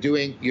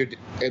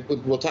and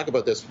we'll talk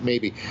about this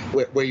maybe,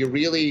 where you're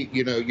really,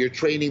 you're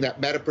training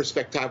that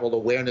meta-perspectival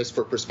awareness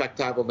for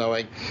perspectival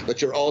knowing,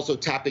 but you're also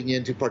tapping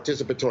into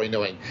participatory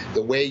knowing.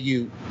 The way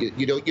you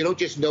don't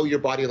just know your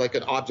body like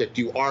an object,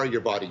 you are your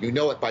body. You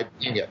know it by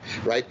being it,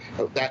 right?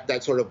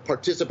 That sort of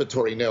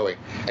participatory knowing,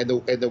 and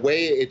the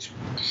way it's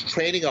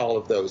training all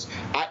of those.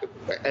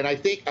 I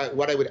think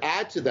what I would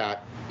add to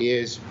that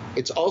is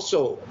it's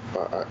also,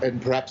 and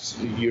perhaps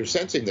you're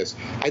sensing this,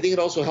 I think it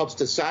also helps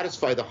to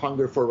satisfy the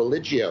hunger for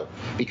religio,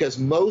 because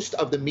most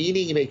of the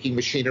meaning-making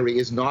machinery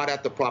is not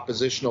at the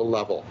propositional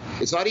level.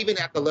 It's not even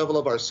at the level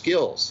of our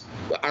skills.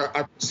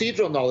 Our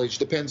procedural knowledge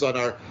depends on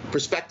our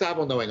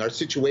perspectival knowing, our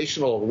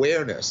situational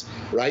awareness,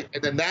 right?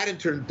 And then that in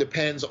turn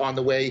depends on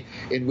the way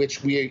in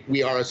which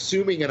we are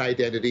assuming an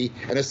identity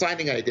and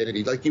assigning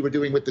identity, like you were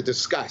doing with the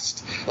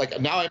disgust. Like,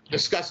 now I'm a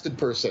disgusted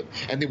person,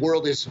 and the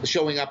world is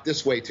showing up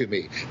this way to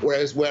me.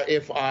 Whereas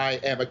if I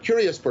am a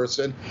curious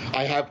person,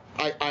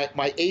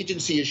 my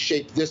agency is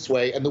shaped this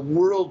way, and the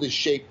world is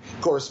shaped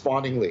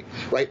correspondingly,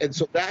 right? And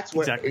so that's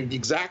where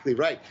exactly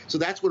right. So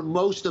that's where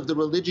most of the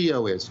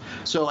religio is.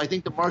 So I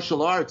think the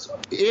martial arts,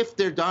 if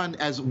they're done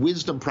as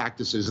wisdom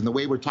practices in the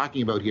way we're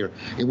talking about here,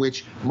 in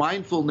which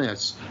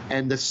mindfulness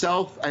and the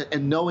self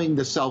and knowing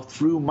the self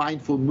through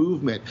mindful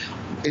movement,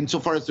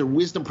 insofar as they're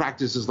wisdom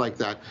practices like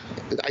that,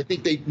 I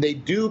think they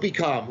do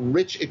become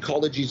rich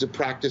ecologies of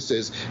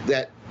practices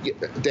that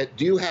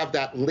do have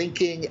that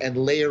linking and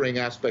layering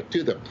aspect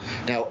to them.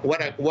 Now,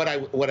 what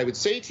I would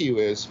say to you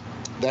is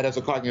that as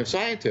a cognitive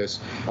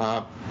scientist,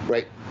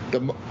 right,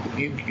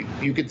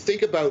 you could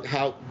think about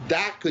how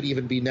that could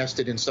even be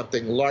nested in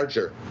something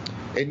larger.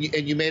 And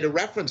you made a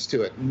reference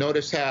to it.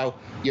 Notice how,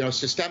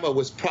 Systema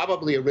was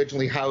probably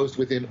originally housed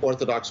within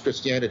Orthodox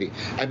Christianity.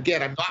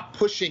 Again, I'm not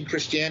pushing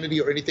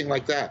Christianity or anything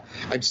like that.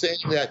 I'm saying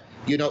that,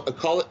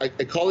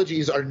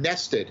 ecologies are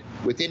nested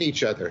within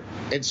each other.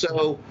 And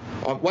so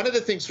one of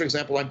the things, for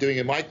example, I'm doing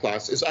in my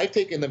class is I've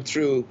taken them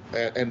through,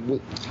 and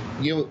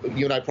you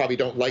and I probably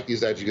don't like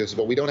these adjectives,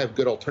 but we don't have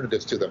good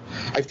alternatives to them.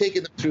 I've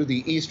taken them through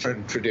the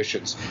Eastern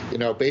traditions,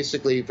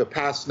 basically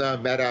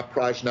Vipassana, Metta,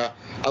 Prajna,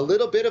 a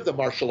little bit of the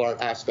martial art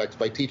aspects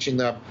by teaching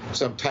them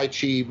some Tai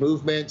Chi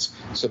movements,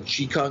 some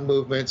Qigong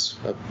movements,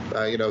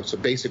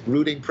 some basic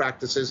rooting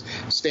practices,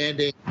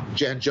 standing,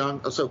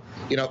 Jianzheng. So,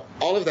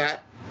 all of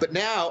that. But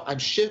now I'm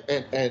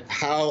and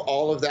how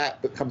all of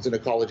that becomes an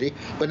ecology.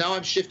 But now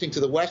I'm shifting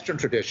to the Western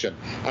tradition,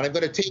 and I'm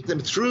going to take them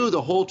through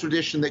the whole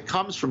tradition that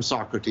comes from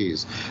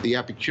Socrates, the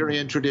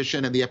Epicurean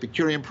tradition and the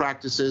Epicurean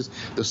practices,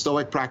 the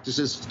Stoic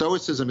practices.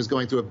 Stoicism is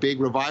going through a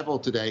big revival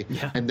today,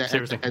 and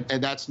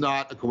that's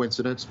not a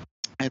coincidence.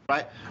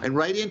 And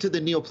right into the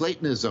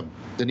Neoplatonism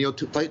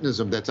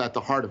that's at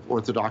the heart of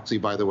orthodoxy,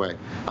 by the way.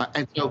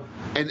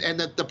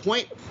 The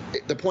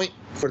point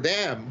for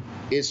them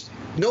is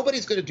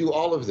nobody's going to do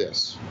all of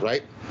this,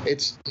 right?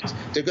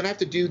 They're going to have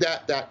to do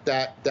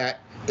that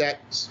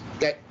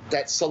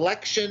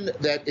selection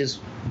that is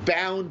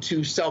bound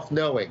to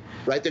self-knowing,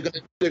 right? They're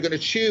going to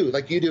choose,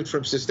 like you do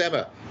from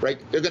Systema, right?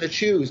 They're going to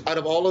choose out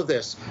of all of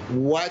this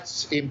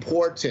what's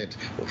important.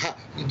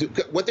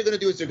 What they're going to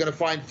do is they're going to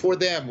find for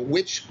them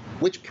which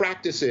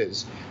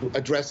practices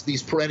address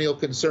these perennial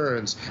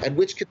concerns and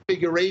which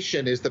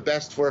configuration is the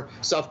best for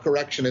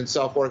self-correction and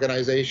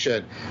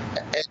self-organization.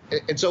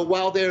 And so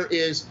while there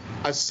is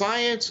a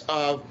science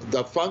of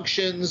the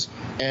functions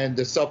and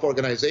the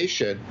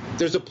self-organization,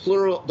 there's a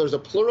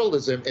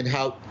pluralism in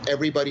how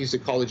everybody's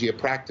ecology of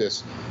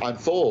practice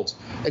unfolds.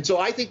 And so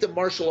I think the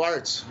martial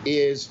arts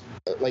is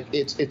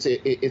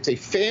it's a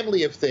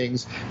family of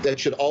things that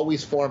should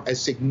always form a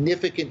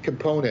significant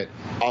component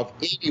of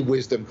any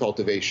wisdom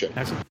cultivation.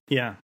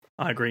 Yeah,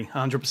 I agree,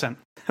 100%.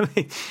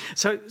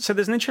 So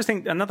there's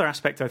another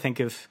aspect I think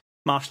of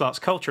martial arts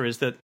culture is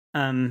that,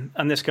 and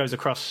this goes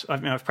across,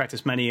 I've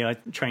practiced many, I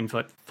trained for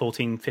like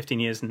 14, 15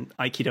 years in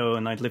Aikido,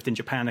 and I'd lived in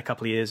Japan a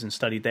couple of years and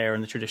studied there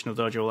in the traditional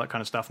dojo, all that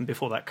kind of stuff, and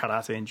before that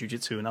karate and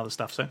jiu-jitsu and other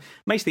stuff, so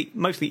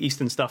mostly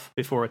Eastern stuff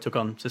before I took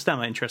on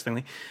Systema,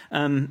 interestingly.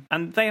 And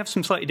they have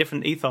some slightly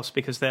different ethos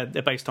because they're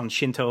based on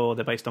Shinto, or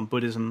they're based on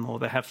Buddhism, or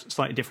they have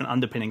slightly different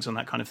underpinnings on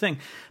that kind of thing.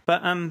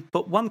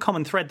 But one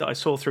common thread that I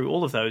saw through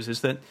all of those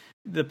is that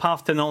the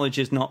path to knowledge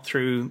is not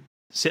through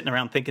sitting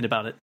around thinking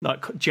about it,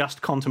 like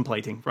just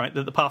contemplating, right?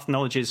 That the path to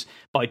knowledge is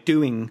by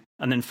doing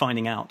and then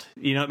finding out.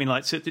 You know what I mean?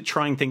 Like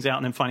trying things out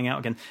and then finding out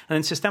again. And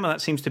in Systema, that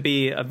seems to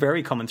be a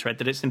very common thread,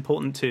 that it's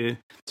important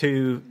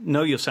to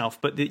know yourself,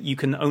 but that you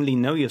can only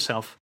know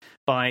yourself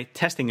by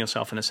testing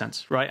yourself in a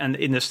sense, right? And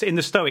in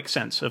the Stoic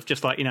sense of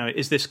just like,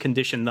 is this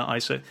condition that I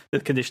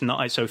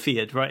so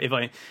feared,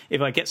 right?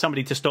 If I get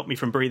somebody to stop me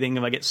from breathing,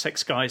 if I get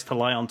 6 guys to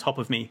lie on top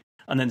of me,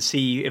 and then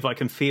see if I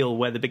can feel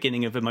where the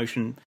beginning of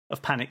emotion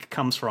of panic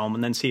comes from,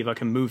 and then see if I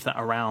can move that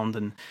around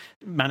and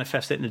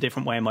manifest it in a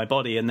different way in my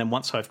body. And then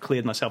once I've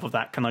cleared myself of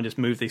that, can I just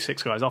move these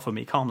 6 guys off of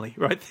me calmly,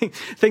 right?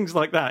 Things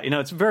like that.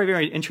 It's very,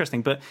 very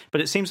interesting. But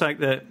it seems like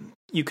that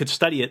you could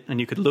study it and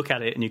you could look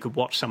at it and you could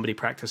watch somebody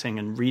practicing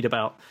and read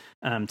about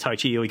Tai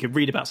Chi, or you could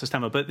read about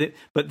Systema. But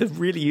the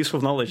really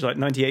useful knowledge, like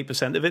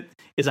 98% of it,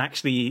 is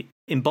actually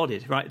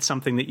embodied, right? It's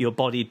something that your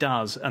body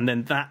does, and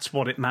then that's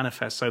what it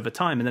manifests over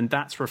time, and then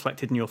that's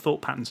reflected in your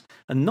thought patterns,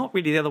 and not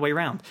really the other way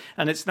around.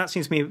 And that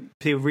seems to me to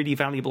be a really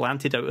valuable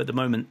antidote at the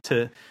moment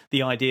to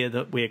the idea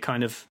that we're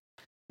kind of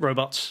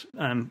robots,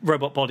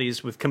 robot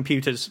bodies with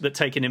computers that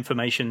take in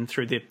information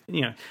through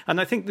and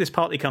I think this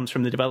partly comes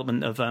from the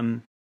development of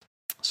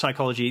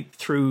psychology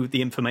through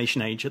the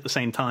information age at the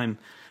same time,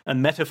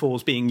 and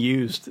metaphors being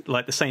used,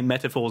 like the same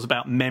metaphors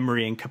about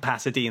memory and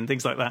capacity and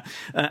things like that,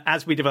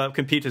 as we develop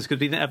computers, because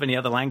we didn't have any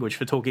other language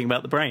for talking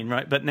about the brain,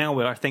 right? But now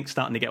we're, I think,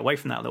 starting to get away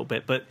from that a little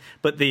bit. But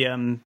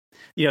the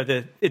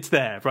it's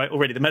there, right?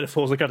 Already the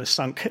metaphors are kind of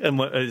sunk, and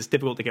it's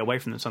difficult to get away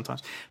from them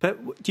sometimes.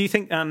 But do you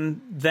think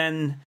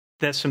then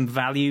there's some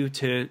value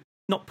to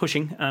not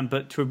pushing,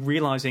 but to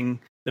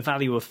realizing the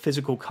value of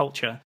physical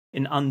culture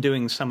in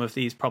undoing some of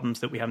these problems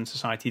that we have in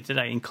society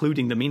today,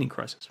 including the meaning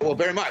crisis? Well,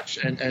 very much.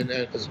 And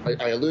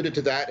I alluded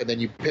to that, and then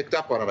you picked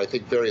up on it, I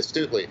think, very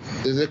astutely.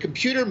 The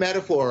computer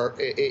metaphor,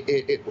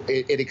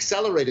 it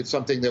accelerated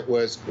something that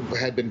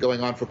had been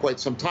going on for quite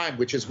some time,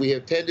 which is we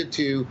have tended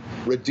to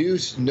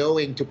reduce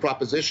knowing to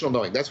propositional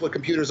knowing. That's what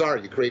computers are.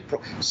 You create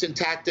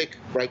syntactic,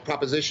 right,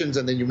 propositions,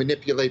 and then you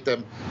manipulate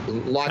them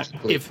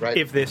logically, right?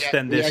 If this,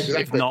 then this.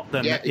 Exactly. If not,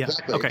 then...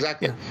 Exactly. Okay.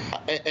 Exactly.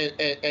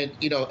 Yeah.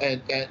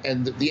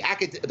 And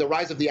the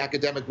rise of the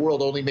academic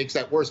world only makes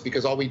that worse,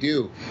 because all we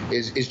do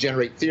is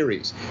generate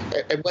theories.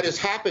 And what has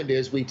happened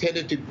is we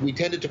tended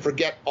to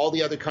forget all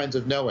the other kinds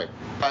of knowing.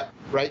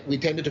 Right? We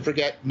tended to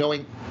forget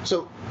knowing.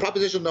 So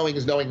propositional knowing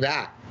is knowing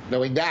that,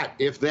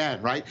 if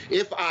then, right?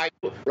 If I,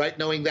 right,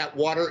 knowing that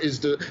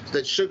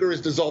that sugar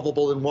is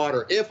dissolvable in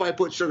water. If I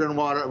put sugar in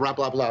water, blah,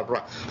 blah, blah,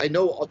 blah. I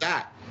know all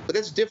that. But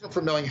that's different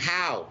from knowing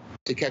how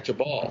to catch a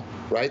ball,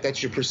 right?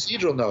 That's your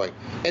procedural knowing.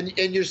 And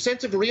your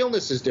sense of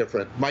realness is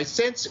different. My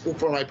sense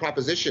for my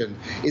proposition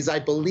is I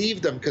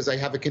believe them because I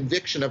have a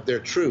conviction of their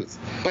truth.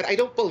 But I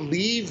don't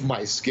believe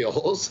my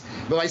skills,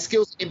 but my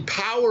skills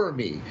empower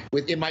me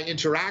in my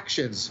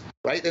interactions,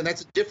 right? And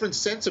that's a different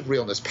sense of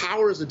realness.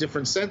 Power is a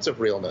different sense of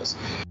realness.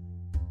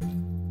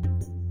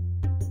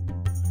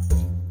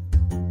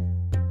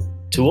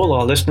 To all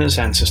our listeners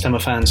and Systema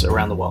fans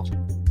around the world,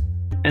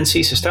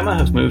 NC Systema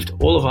have moved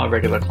all of our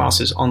regular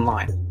classes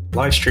online,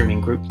 live streaming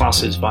group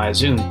classes via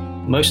Zoom,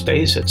 most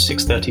days at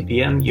 6:30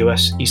 p.m.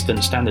 US Eastern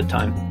Standard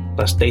Time,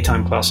 plus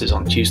daytime classes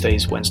on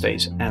Tuesdays,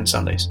 Wednesdays, and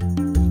Sundays.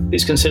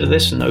 Please consider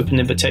this an open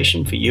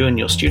invitation for you and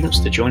your students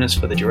to join us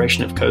for the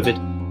duration of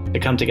COVID, to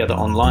come together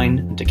online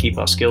and to keep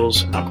our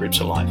skills and our groups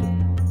alive.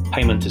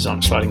 Payment is on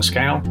a sliding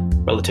scale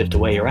relative to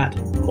where you're at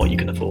and what you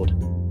can afford.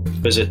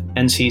 Visit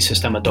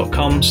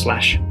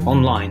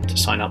ncsystema.com/online to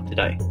sign up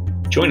today.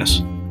 Join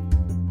us.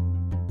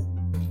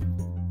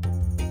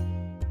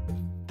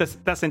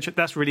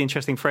 That's really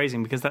interesting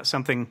phrasing, because that's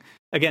something,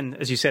 again,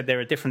 as you said,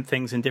 there are different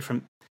things in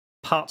different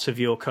parts of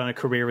your kind of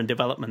career and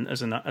development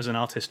as an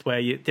artist, where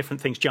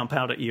different things jump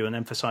out at you and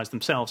emphasize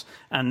themselves.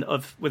 And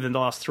within the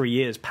last 3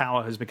 years,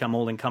 power has become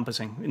all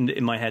encompassing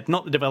in my head.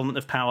 Not the development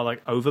of power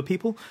like over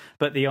people,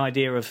 but the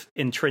idea of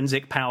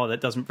intrinsic power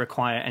that doesn't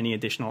require any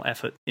additional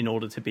effort in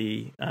order to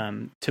be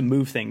to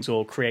move things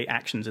or create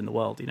actions in the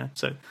world.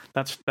 So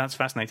that's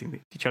fascinating that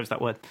you chose that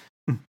word.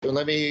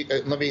 Let me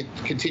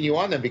continue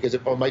on then, because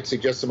it might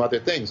suggest some other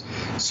things.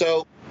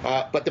 So,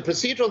 but the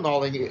procedural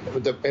knowing,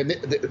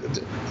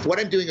 what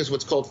I'm doing is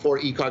what's called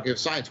 4E cognitive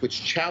science,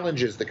 which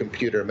challenges the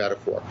computer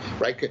metaphor,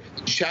 right?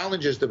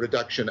 Challenges the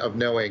reduction of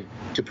knowing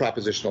to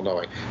propositional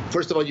knowing.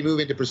 First of all, you move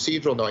into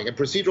procedural knowing, and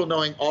procedural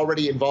knowing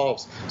already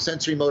involves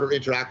sensory motor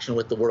interaction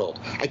with the world.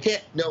 I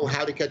can't know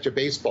how to catch a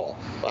baseball,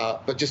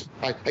 but just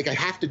I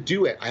have to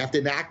do it. I have to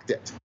enact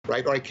it.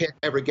 Right? Or I can't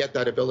ever get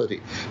that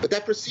ability. But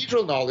that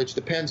procedural knowledge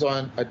depends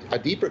on a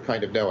deeper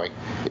kind of knowing.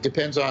 It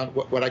depends on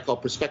what I call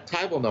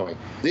perspectival knowing.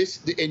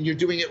 And you're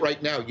doing it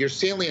right now. You're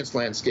salience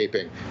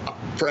landscaping.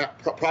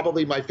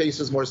 Probably my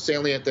face is more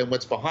salient than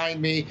what's behind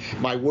me.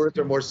 My words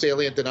are more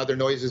salient than other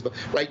noises. But,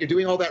 right? You're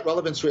doing all that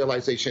relevance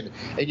realization,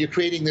 and you're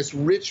creating this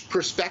rich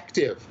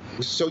perspective.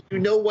 So you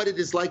know what it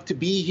is like to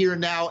be here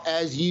now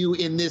as you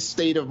in this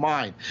state of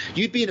mind.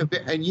 You'd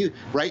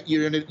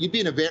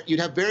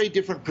have very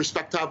different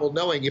perspectival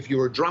knowing if you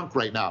were drunk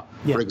right now,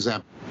 for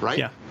example, right?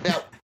 Yeah.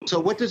 Now, so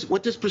what does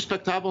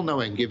perspectival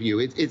knowing give you?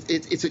 It's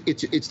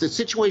the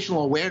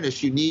situational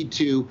awareness you need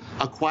to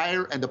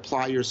acquire and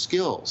apply your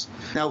skills.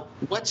 Now,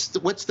 what's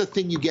the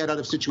thing you get out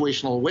of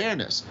situational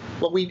awareness?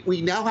 Well,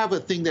 we now have a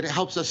thing that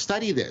helps us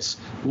study this,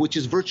 which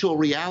is virtual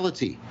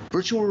reality.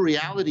 Virtual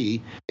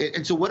reality,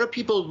 and so what are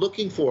people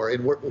looking for,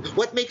 and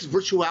what makes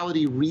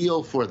virtuality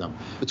real for them?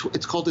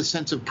 It's called a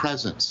sense of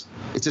presence.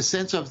 It's a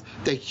sense of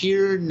the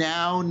here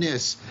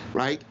now-ness,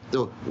 right?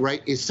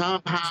 Is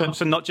somehow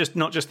so not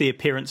just the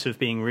appearance of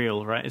being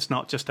real, right? It's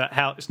not just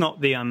it's not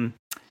the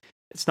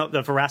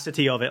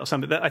veracity of it or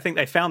something. I think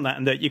they found that,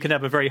 and that you could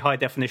have a very high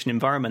definition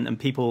environment and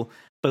people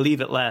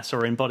believe it less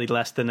or embody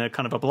less than a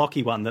kind of a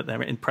blocky one that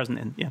they're present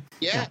in.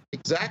 Yeah,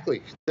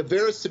 exactly. The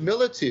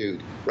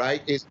verisimilitude,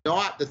 right, is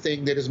not the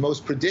thing that is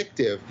most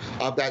predictive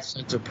of that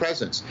sense of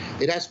presence.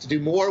 It has to do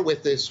more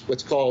with this,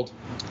 what's called,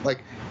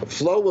 like,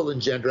 flow will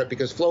engender it,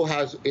 because flow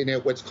has in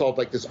it what's called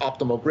like this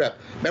optimal grip.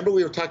 Remember,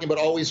 we were talking about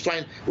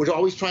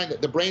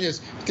the brain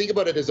is, think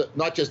about it as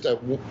not just a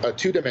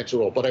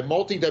two-dimensional, but a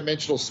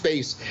multi-dimensional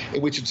space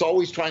in which it's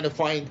always trying to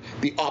find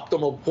the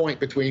optimal point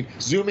between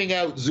zooming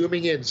out,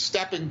 zooming in,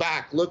 stepping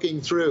back,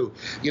 looking through,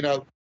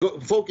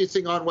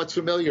 focusing on what's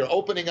familiar,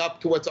 opening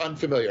up to what's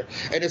unfamiliar.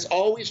 And it's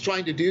always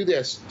trying to do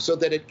this so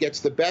that it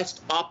gets the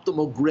best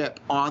optimal grip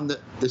on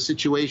the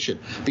situation.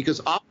 Because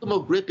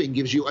optimal gripping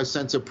gives you a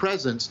sense of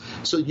presence,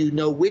 so you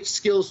know which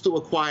skills to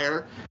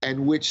acquire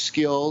and which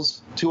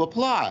skills to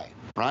apply,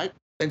 right?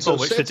 And so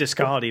which to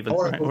discard even.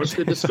 Or which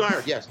to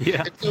discard, yes.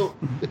 Yeah. And so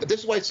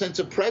this is why sense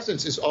of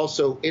presence is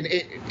also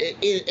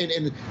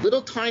in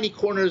little tiny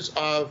corners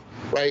of,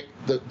 right,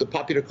 the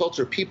popular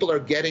culture. People are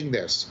getting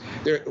this.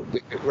 They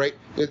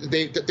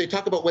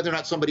talk about whether or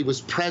not somebody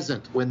was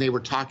present when they were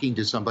talking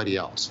to somebody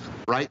else,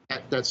 right?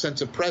 That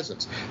sense of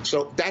presence.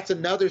 So that's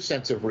another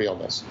sense of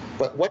realness.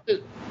 But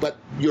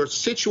your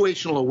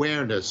situational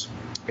awareness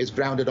is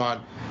grounded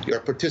on your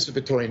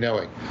participatory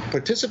knowing.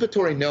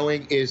 Participatory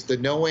knowing is the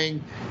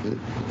knowing,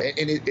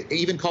 and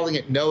even calling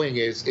it knowing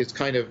is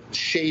kind of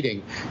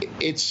shading.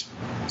 It's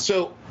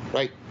so,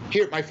 right,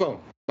 here, my phone.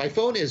 My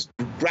phone is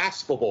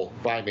graspable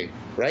by me,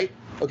 right?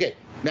 Okay,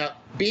 now,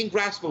 being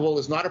graspable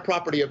is not a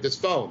property of this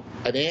phone.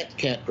 An ant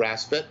can't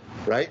grasp it,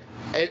 right?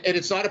 And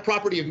it's not a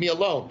property of me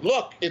alone.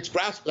 Look, it's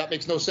graspable. That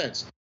makes no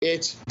sense.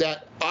 It's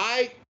that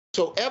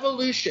so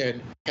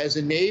evolution has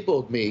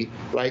enabled me,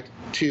 right,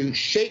 to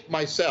shape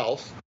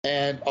myself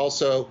and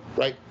also,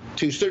 right,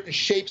 to certain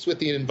shapes with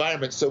the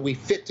environment so we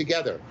fit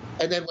together.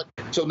 And then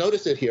so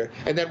notice it here.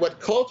 And then what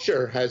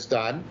culture has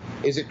done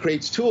is it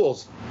creates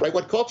tools, right?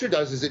 What culture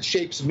does is it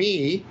shapes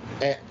me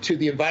to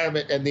the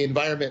environment and the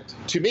environment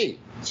to me.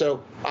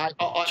 So I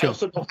sure.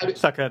 also know how to...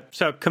 It's like a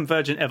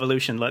convergent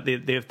evolution, like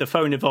the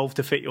phone evolved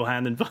to fit your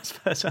hand and vice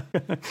versa.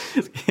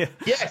 Yeah.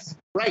 Yes,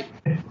 right.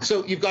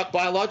 So you've got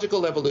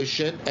biological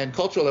evolution and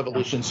cultural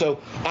evolution. So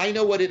I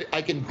know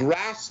I can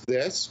grasp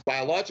this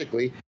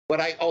biologically, but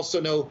I also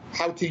know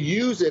how to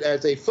use it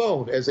as a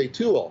phone, as a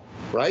tool,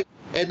 right?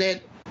 And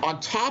then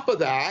on top of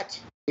that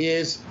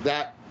is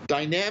that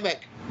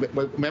dynamic.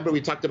 Remember,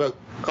 we talked about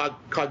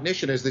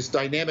cognition as this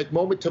dynamic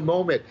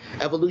moment-to-moment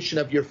evolution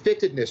of your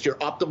fittedness, your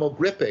optimal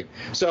gripping.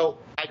 So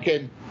I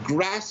can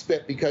grasp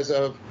it because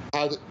of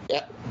how the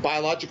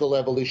biological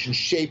evolution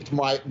shaped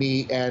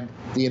me and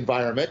the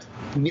environment,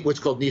 what's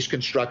called niche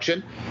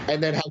construction,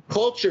 and then how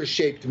culture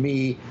shaped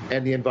me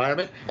and the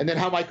environment, and then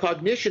how my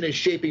cognition is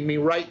shaping me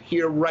right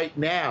here, right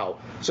now,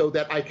 so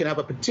that I can have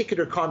a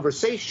particular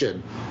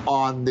conversation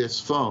on this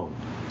phone.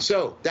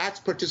 So that's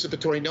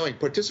participatory knowing.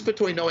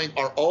 Participatory knowing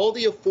are all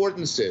the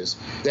affordances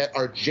that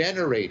are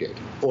generated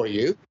for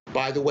you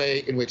by the way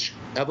in which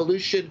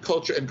evolution,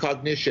 culture, and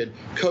cognition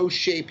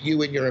co-shape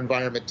you and your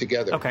environment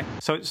together. Okay,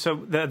 so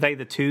are they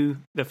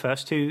the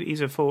first two E's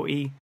of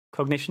 4E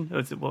cognition?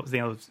 Or what was the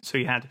other? So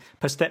you had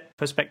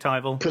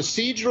perspectival.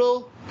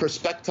 Procedural,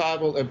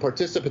 perspectival, and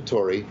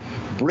participatory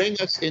bring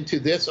us into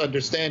this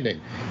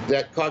understanding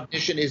that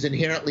cognition is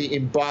inherently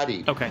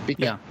embodied. Okay,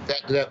 yeah.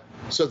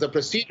 So the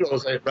procedural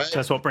is right. So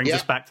that's what brings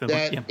us back to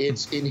that.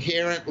 It's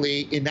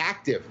inherently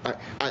inactive.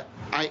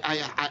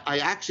 I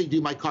actually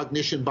do my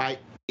cognition by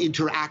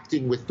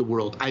interacting with the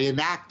world. I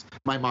enact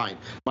my mind.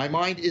 My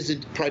mind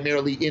isn't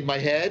primarily in my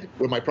head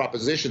where my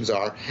propositions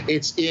are.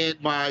 It's in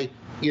my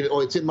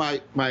it's in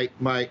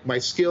my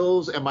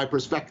skills and my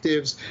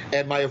perspectives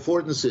and my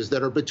affordances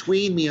that are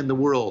between me and the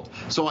world.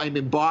 So I'm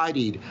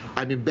embodied,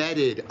 I'm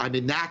embedded, I'm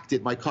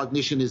enacted, my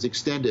cognition is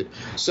extended.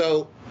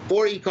 So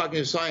 4E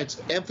cognitive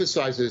science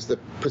emphasizes the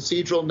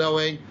procedural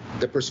knowing,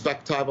 the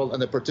perspectival,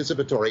 and the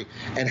participatory,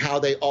 and how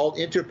they all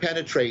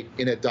interpenetrate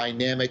in a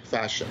dynamic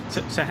fashion.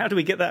 So how do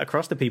we get that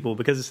across to people?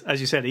 Because,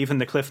 as you said, even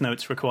the Cliff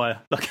Notes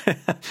require like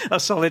a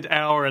solid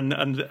hour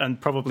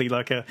and probably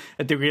like a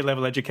degree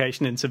level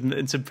education in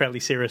some fairly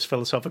serious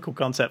philosophical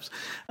concepts.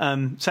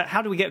 So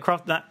how do we get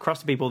across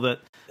to people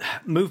that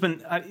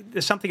movement?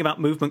 There's something about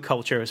movement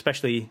culture,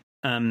 especially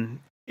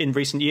in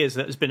recent years,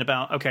 that has been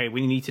about, okay,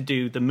 we need to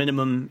do the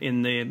minimum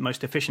in the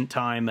most efficient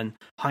time and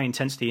high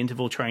intensity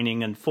interval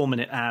training and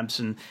 4-minute abs.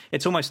 And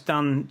it's almost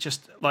done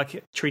just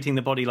like treating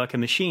the body like a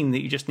machine,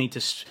 that you just need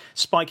to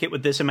spike it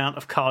with this amount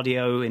of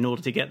cardio in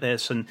order to get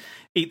this, and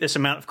eat this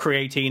amount of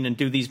creatine and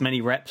do these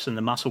many reps, and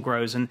the muscle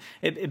grows. And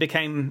it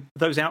became,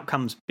 those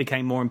outcomes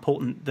became more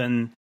important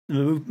than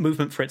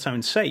movement for its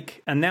own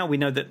sake. And now we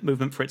know that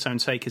movement for its own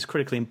sake is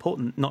critically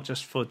important, not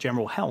just for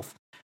general health,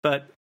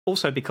 but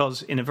also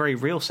because, in a very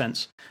real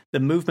sense, the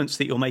movements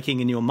that you're making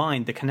in your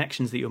mind, the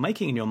connections that you're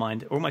making in your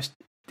mind, are almost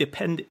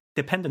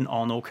dependent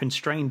on or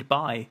constrained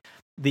by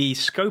the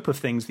scope of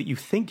things that you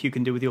think you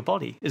can do with your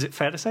body. Is it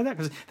fair to say that?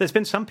 Because there's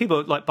been some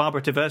people like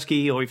Barbara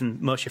Tversky or even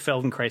Moshe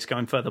Feldenkrais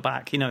going further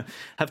back,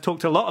 have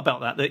talked a lot about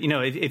that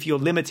if you're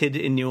limited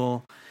in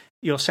your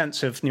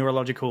sense of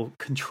neurological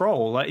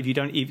control, like if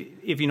you're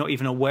not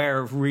even aware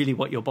of really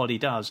what your body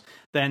does,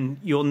 then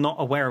you're not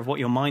aware of what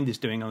your mind is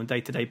doing on a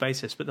day-to-day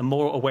basis. But the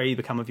more aware you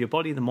become of your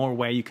body, the more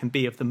aware you can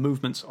be of the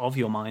movements of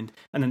your mind,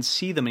 and then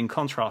see them in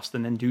contrast,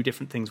 and then do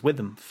different things with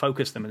them,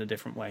 focus them in a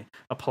different way,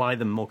 apply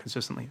them more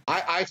consistently.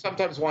 I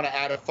sometimes want to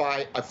add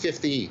a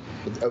fifth E,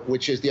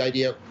 which is the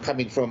idea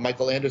coming from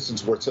Michael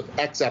Anderson's works of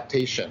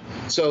exaptation.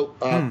 So,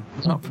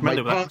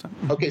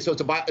 okay, so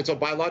it's a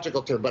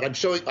biological term, but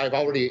I've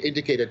already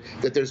indicated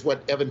that there's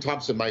what Evan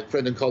Thompson, my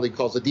friend and colleague,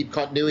 calls the deep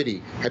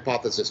continuity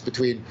hypothesis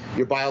between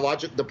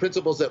the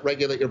principles that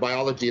regulate your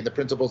biology and the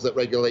principles that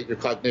regulate your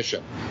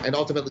cognition, and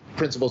ultimately the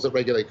principles that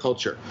regulate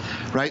culture,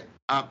 right?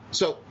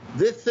 So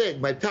this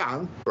thing, my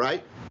tongue,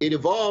 right, it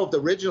evolved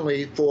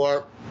originally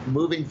for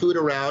moving food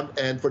around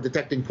and for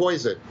detecting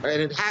poison,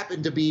 and it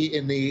happened to be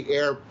in the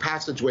air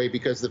passageway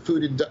because the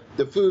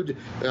food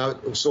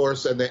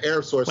source and the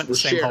air source were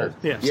shared.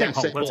 Same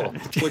hole,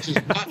 which is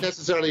not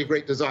necessarily a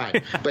great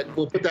design, but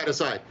we'll put that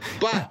aside.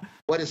 But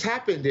what has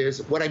happened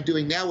is what I'm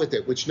doing now with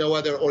it, which no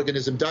other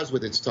organism does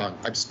with its tongue.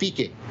 I'm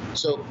speaking.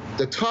 So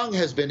the tongue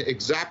has been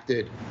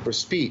exapted for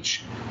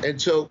speech.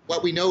 And so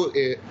what we know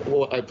is,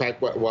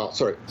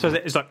 So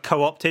it's like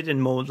co-opted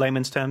in more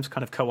layman's terms,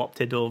 kind of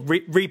co-opted or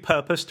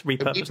repurposed.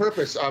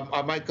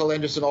 Michael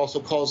Anderson also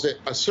calls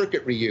it a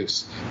circuit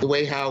reuse. The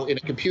way how in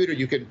a computer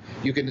you can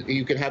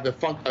have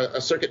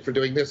a circuit for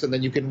doing this, and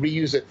then you can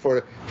reuse it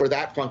for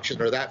that function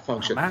or that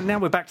function. Oh, man, now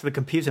we're back to the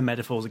computer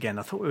metaphors again.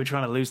 I thought we were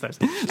trying to lose those.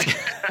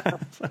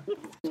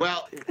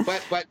 Well,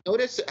 but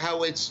notice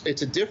how it's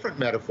a different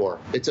metaphor.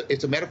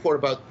 It's a metaphor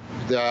about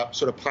the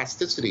sort of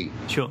plasticity.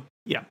 Sure.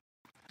 Yeah.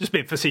 Just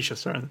being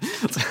facetious, right?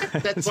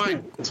 That's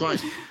fine. It's fine.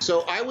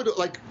 So I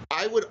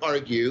would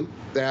argue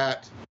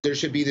that there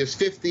should be this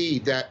fifth E,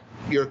 that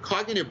your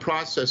cognitive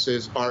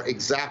processes are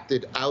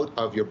exapted out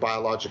of your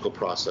biological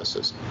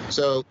processes.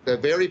 So the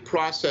very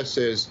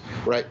processes,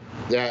 right,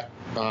 that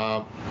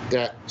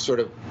sort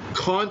of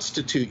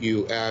constitute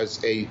you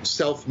as a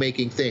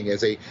self-making thing,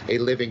 as a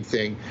living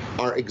thing,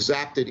 are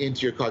exapted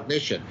into your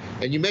cognition.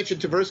 And you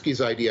mentioned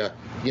Tversky's idea,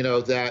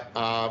 that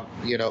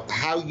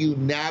how you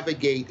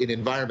navigate an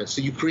environment.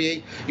 So you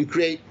create.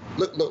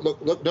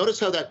 Look. Notice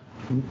how that.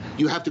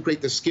 You have to create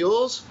the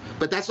skills,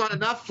 but that's not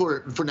enough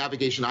for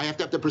navigation. I have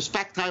to have the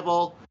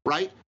perspectival,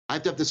 right? I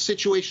have to have the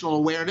situational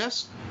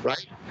awareness,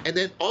 right? And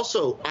then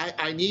also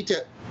I need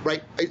to,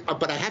 right?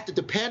 But I have to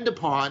depend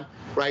upon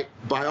right,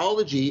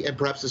 biology and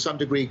perhaps to some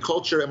degree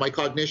culture and my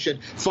cognition,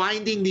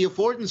 finding the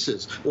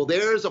affordances. Well,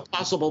 there's a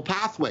possible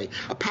pathway.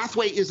 A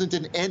pathway isn't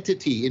an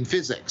entity in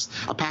physics.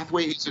 A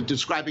pathway is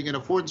describing an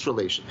affordance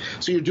relation.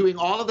 So you're doing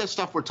all of that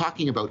stuff we're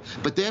talking about,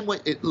 but then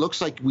what it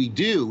looks like we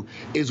do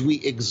is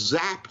we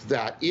exact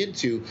that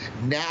into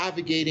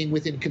navigating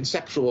within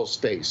conceptual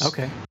space.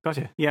 Okay,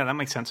 gotcha. Yeah, that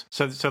makes sense.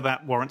 So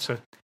that warrants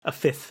a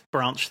fifth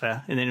branch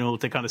there, and in order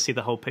to kind of see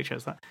the whole picture.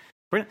 Is that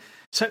brilliant?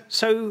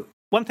 So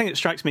one thing that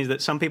strikes me is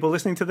that some people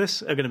listening to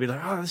this are going to be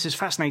like, oh, this is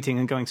fascinating,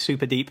 and going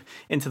super deep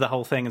into the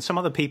whole thing. And some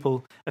other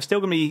people are still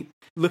going to be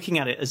looking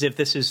at it as if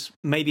this is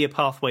maybe a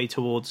pathway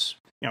towards,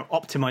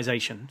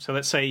 optimization. So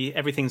let's say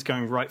everything's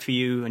going right for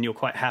you and you're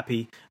quite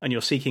happy and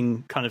you're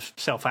seeking kind of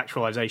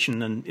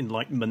self-actualization and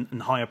enlightenment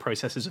and higher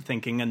processes of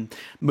thinking and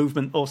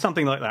movement or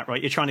something like that,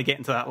 right? You're trying to get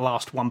into that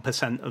last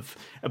 1% of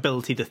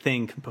ability to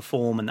think and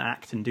perform and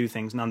act and do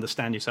things and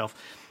understand yourself.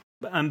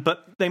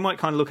 But they might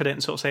kind of look at it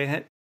and sort of say,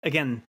 hey,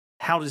 again,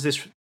 how does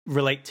this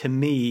relate to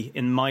me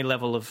in my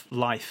level of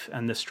life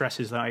and the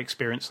stresses that I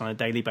experience on a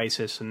daily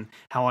basis and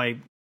how I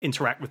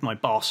interact with my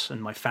boss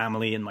and my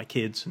family and my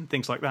kids and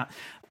things like that?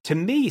 To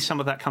me,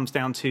 some of that comes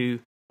down to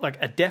like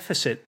a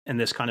deficit in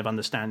this kind of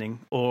understanding,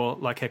 or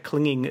like a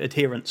clinging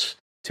adherence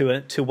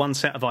to one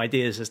set of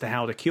ideas as to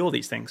how to cure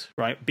these things,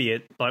 right? Be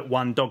it like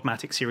one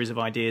dogmatic series of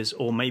ideas,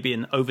 or maybe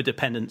an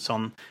overdependence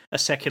on a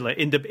secular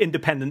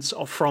independence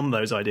from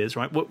those ideas,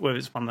 right? Whether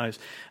it's one of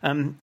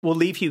those, will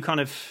leave you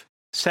kind of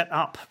set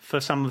up for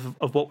some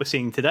of what we're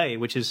seeing today,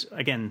 which is,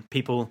 again,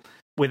 people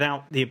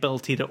without the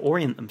ability to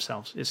orient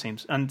themselves, it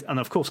seems. And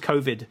of course,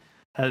 COVID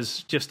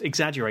has just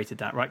exaggerated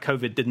that, right?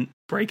 COVID didn't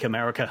break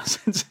America.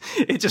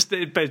 it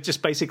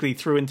just basically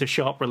threw into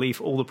sharp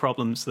relief all the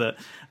problems that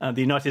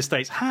the United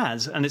States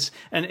has, and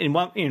in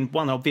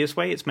one obvious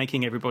way, it's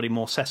making everybody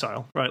more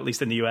sessile, right? At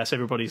least in the US,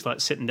 everybody's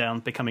like sitting down,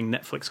 becoming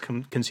Netflix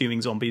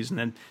consuming zombies, and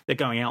then they're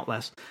going out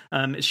less.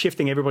 It's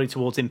shifting everybody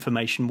towards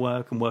information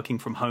work and working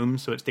from home,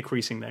 so it's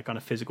decreasing their kind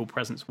of physical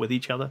presence with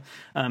each other.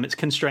 It's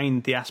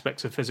constrained the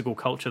aspects of physical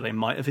culture they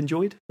might have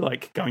enjoyed,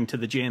 like going to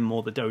the gym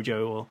or the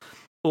dojo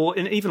or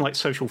even like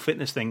social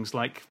fitness things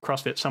like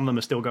CrossFit. Some of them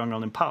are still going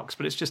on in parks,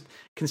 but it's just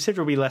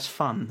considerably less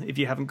fun if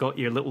you haven't got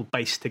your little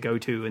base to go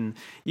to and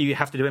you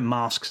have to do it in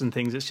masks and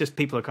things. It's just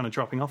people are kind of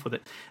dropping off with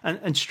it.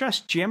 And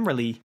stress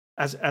generally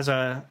as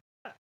an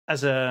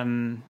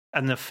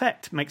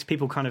effect makes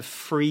people kind of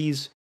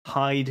freeze,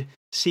 hide,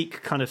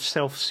 seek kind of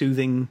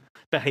self-soothing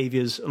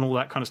behaviors and all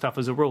that kind of stuff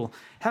as a rule.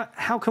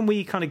 How can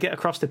we kind of get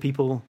across to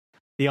people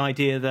the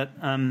idea that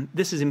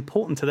this is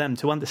important to them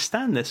to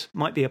understand? This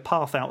might be a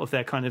path out of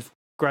their kind of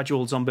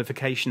gradual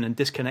zombification and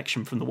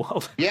disconnection from the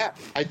world. Yeah,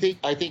 I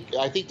think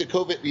the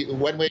COVID,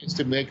 one way is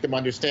to make them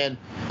understand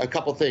a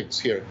couple things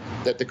here.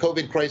 That the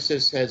COVID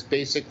crisis has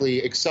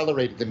basically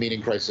accelerated the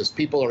meaning crisis.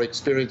 People are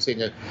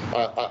experiencing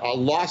a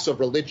loss of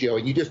religio,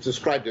 and you just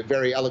described it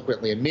very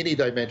eloquently in many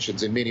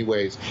dimensions, in many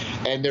ways.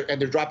 And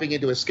they're dropping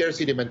into a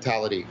scarcity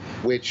mentality,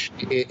 which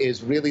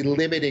is really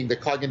limiting the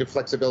cognitive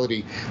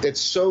flexibility that's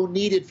so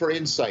needed for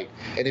insight.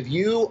 And if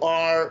you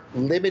are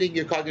limiting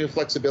your cognitive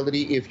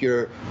flexibility, if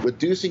you're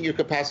reducing your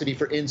capacity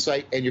for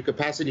insight and your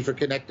capacity for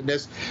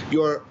connectedness,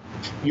 your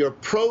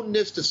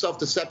proneness to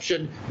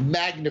self-deception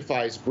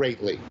magnifies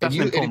greatly. That's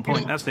an important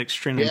point. That's an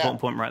extremely important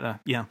point right there.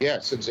 Yeah.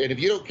 Yes, and if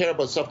you don't care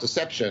about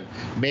self-deception,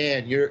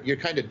 man, you're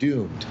kind of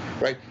doomed,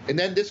 right? And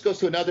then this goes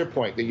to another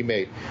point that you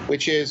made,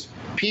 which is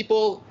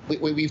people.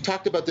 We've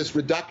talked about this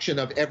reduction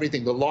of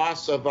everything, the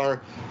loss of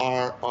our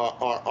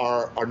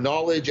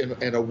knowledge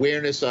and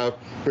awareness of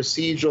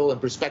procedural and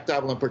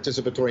perspectival and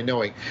participatory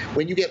knowing.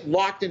 When you get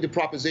locked into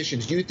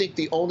propositions, you think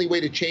the only way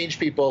to change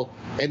people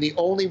and the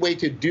only way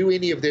to do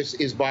any of this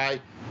is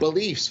by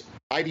beliefs,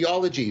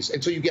 ideologies.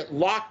 And so you get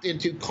locked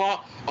into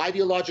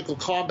ideological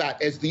combat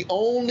as the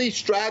only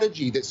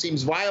strategy that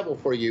seems viable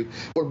for you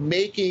for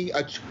making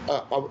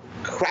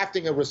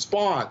crafting a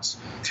response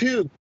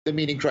to the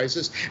meaning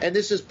crisis. And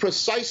this is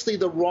precisely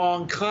the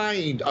wrong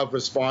kind of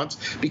response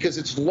because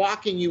it's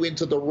locking you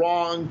into the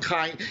wrong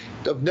kind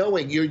of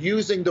knowing. You're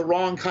using the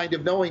wrong kind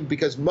of knowing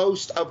because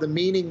most of the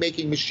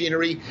meaning-making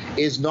machinery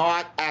is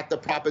not at the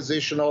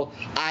propositional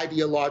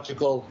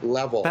ideological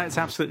level. That's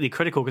absolutely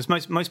critical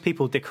because most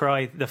people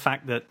decry the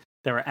fact that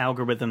there are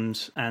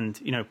algorithms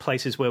and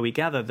places where we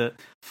gather that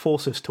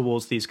force us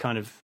towards these kind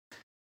of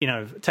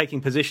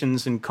taking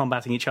positions and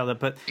combating each other.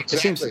 But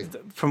exactly. It seems,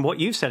 from what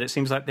you've said, it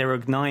seems like they're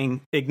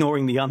ignoring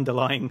the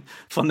underlying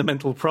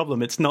fundamental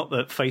problem. It's not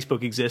that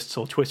Facebook exists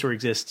or Twitter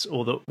exists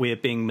or that we're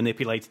being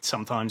manipulated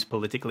sometimes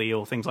politically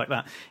or things like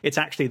that. It's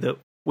actually that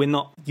we're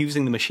not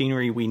using the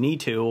machinery we need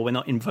to, or we're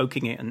not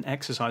invoking it and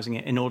exercising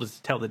it in order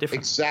to tell the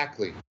difference.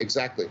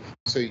 Exactly.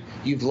 So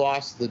you've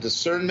lost the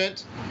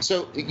discernment.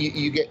 So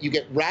you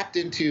get wrapped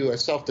into a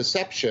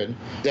self-deception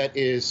that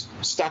is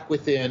stuck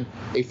within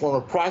a form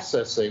of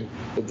processing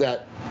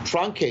that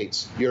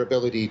truncates your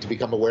ability to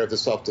become aware of the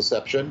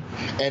self-deception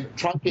and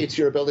truncates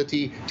your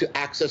ability to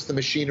access the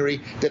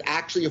machinery that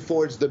actually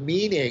affords the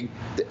meaning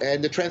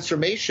and the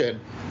transformation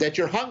that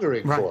you're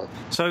hungering for.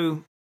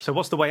 So So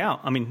what's the way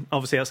out? I mean,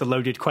 obviously that's a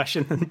loaded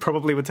question and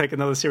probably would take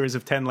another series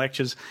of 10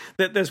 lectures.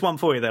 There's one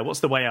for you there. What's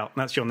the way out?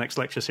 That's your next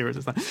lecture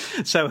series.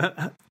 So,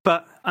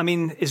 but I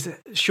mean, is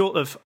short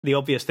of the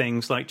obvious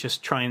things like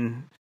just try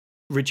and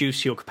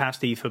reduce your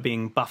capacity for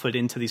being buffered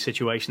into these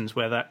situations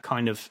where that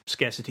kind of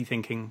scarcity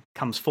thinking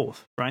comes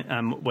forth, right?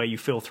 Where you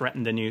feel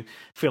threatened and you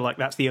feel like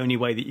that's the only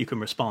way that you can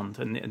respond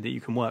and that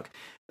you can work.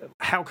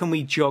 How can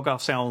we jog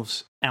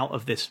ourselves out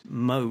of this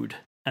mode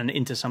and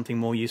into something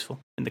more useful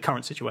in the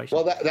current situation?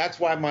 Well, that's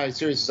why my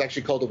series is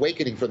actually called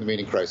Awakening from the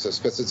Meaning Crisis,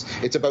 because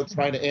it's about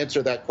trying to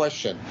answer that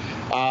question.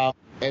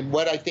 And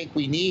what I think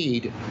we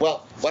need,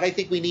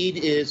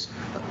 is,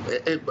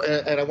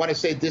 and I want to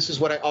say this is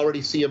what I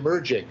already see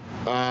emerging.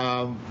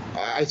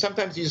 I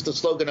sometimes use the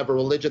slogan of a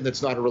religion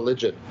that's not a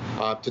religion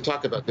to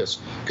talk about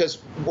this, because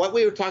what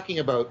we were talking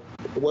about,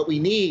 what we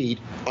need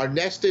are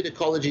nested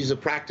ecologies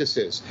of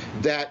practices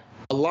that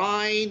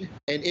align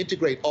and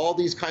integrate all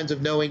these kinds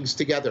of knowings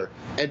together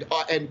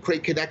and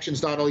create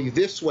connections not only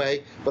this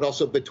way, but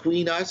also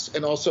between us,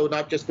 and also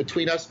not just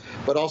between us,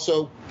 but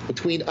also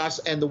between us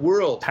and the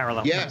world.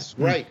 Parallel. Yes,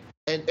 right.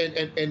 And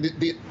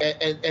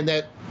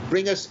that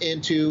bring us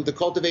into the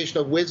cultivation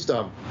of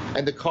wisdom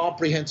and the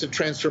comprehensive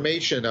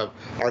transformation of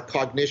our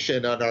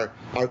cognition and our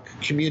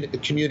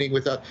communing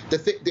with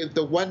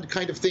the one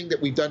kind of thing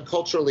that we've done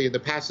culturally in the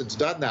past that's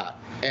done that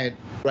and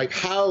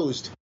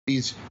housed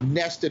these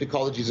nested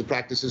ecologies and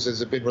practices as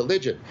have been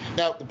religion.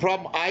 Now, the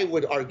problem, I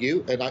would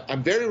argue, and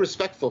I'm very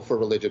respectful for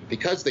religion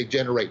because they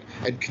generate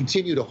and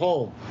continue to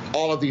home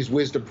all of these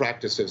wisdom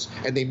practices,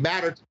 and they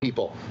matter to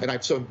people, and I'm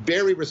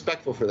very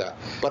respectful for that.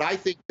 But I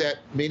think that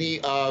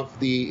many of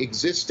the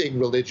existing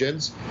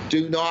religions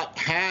do not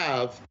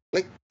have,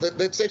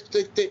 let's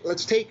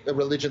take a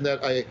religion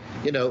that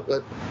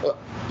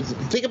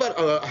think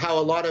about how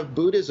a lot of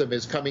Buddhism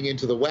is coming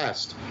into the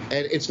West,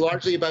 and it's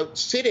largely about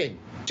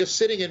just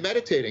sitting and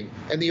meditating,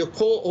 and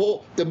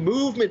the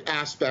movement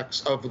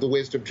aspects of the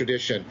wisdom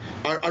tradition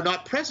are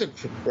not present,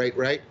 right?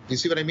 Do you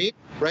see what I mean?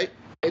 Right?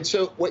 And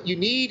so what you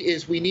need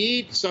is, we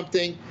need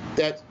something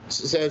that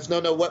says,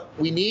 what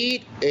we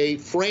need a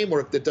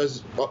framework that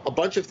does a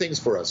bunch of things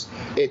for us.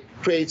 It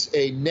creates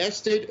a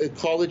nested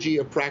ecology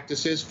of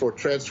practices for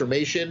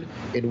transformation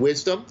in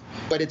wisdom,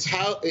 but it's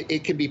how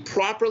it can be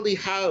properly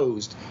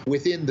housed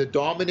within the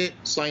dominant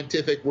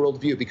scientific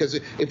worldview. Because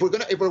if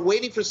we're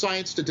waiting for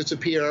science to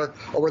disappear,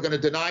 or we're going to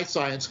deny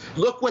science,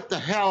 look what the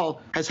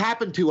hell has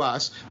happened to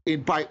us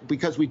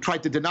because we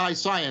tried to deny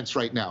science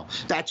right now.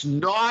 That's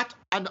not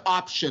an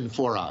option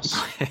for us.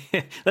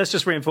 Let's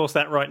just reinforce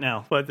that right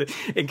now. But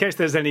in case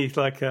there's any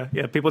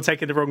people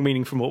taking the wrong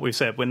meaning from what we've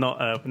said, we're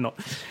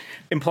not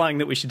implying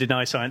that we should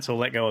deny science or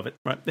let go of it.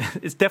 Right?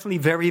 It's definitely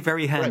very,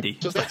 very handy.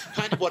 Right. So that's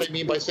kind of what I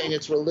mean by saying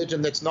it's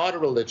religion that's not a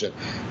religion.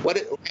 But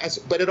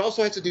it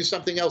also has to do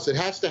something else. It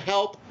has to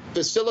help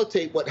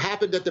facilitate what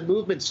happened at the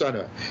Movement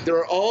Center. There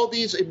are all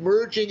these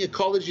emerging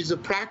ecologies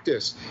of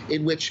practice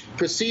in which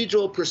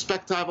procedural,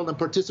 perspectival, and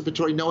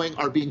participatory knowing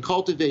are being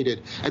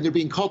cultivated, and they're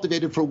being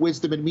cultivated for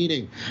wisdom and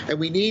meaning. And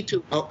we need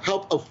to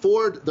help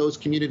afford those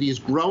communities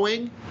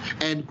growing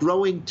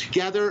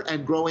together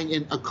and growing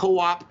in a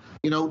co-op,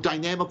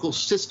 dynamical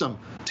system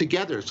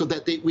together, so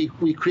that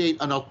we create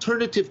an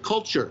alternative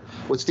culture,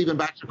 what Stephen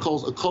Baxter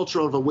calls a culture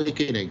of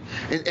awakening.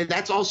 And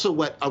that's also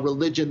what a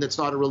religion that's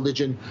not a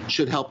religion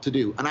should help to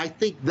do. And I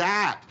think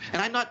that,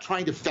 and I'm not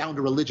trying to found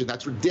a religion,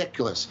 that's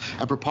ridiculous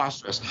and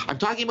preposterous. I'm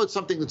talking about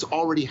something that's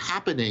already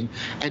happening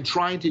and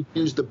trying to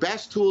use the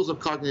best tools of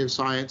cognitive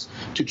science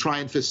to try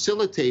and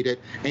facilitate it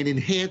and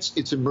enhance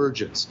its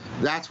emergence.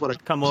 That's what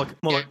I more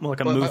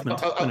like a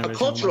movement, a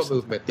cultural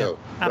movement, though.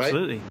 Yeah,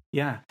 absolutely, right?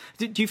 Yeah.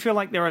 Do you feel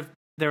like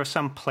there are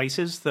some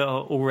places that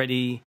are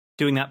already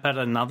doing that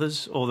better than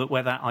others, or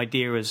where that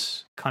idea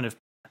is kind of,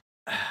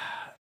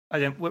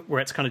 where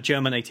it's kind of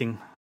germinating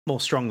more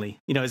strongly?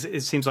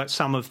 It seems like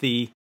some of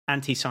the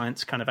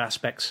anti-science kind of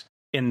aspects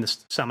in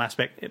some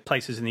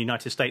places in the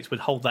United States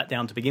would hold that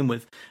down to begin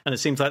with, and it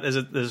seems like there's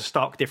a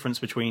stark difference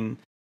between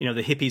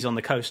the hippies on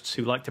the coasts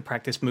who like to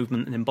practice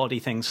movement and embody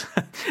things,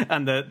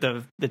 and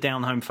the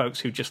down home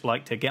folks who just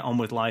like to get on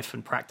with life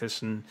and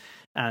practice, and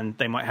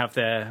they might have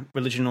their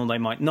religion or they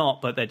might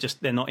not, but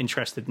they're not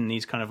interested in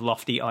these kind of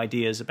lofty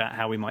ideas about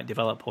how we might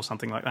develop or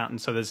something like that.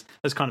 And so there's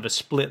kind of a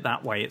split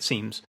that way, it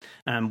seems,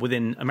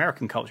 within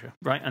American culture,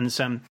 right?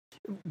 And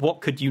what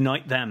could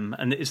unite them?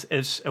 And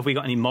have we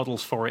got any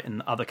models for it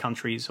in other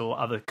countries or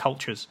other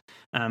cultures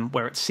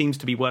where it seems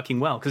to be working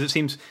well? Because it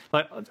seems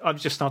like I've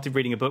just started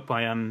reading a book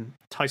by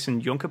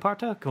Tyson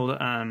Yunkaporta called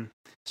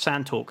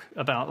Sand Talk,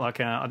 about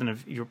I don't know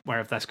if you're aware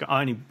of that.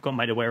 I only got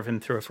made aware of him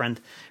through a friend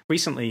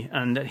recently,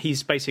 and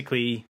he's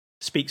basically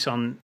speaks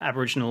on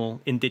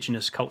Aboriginal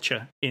indigenous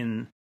culture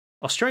in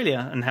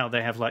Australia and how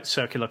they have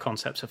circular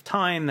concepts of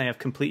time. They have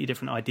completely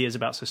different ideas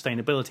about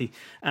sustainability,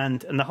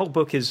 and the whole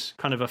book is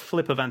kind of a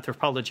flip of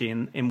anthropology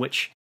in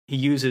which he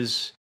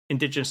uses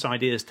indigenous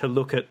ideas to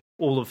look at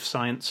all of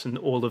science and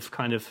all of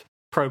kind of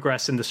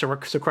progress in the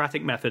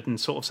Socratic method, and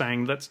sort of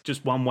saying that's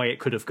just one way it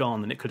could have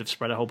gone, and it could have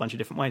spread a whole bunch of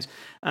different ways.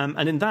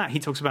 And in that, he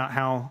talks about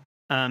how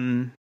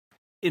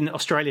in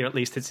Australia, at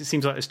least, it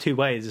seems like there's two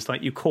ways. It's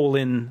like you call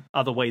in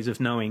other ways of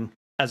knowing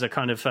as a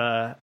kind of,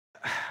 I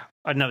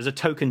don't know, as a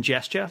token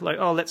gesture. Like,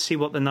 oh, let's see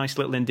what the nice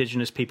little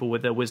indigenous people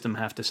with their wisdom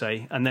have to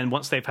say. And then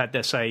once they've had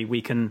their say,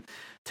 we can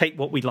take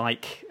what we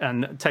like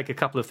and take a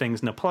couple of things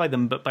and apply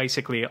them. But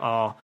basically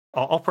our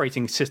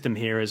operating system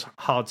here is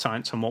hard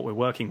science on what we're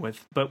working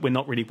with, but we're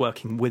not really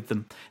working with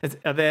them.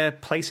 Are there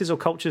places or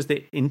cultures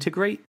that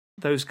integrate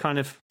those kind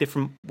of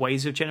different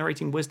ways of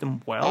generating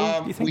wisdom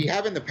well, do you think? We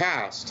have in the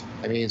past.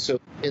 I mean, so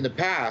in the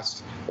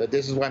past,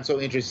 this is why I'm so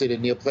interested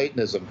in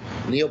Neoplatonism.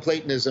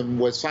 Neoplatonism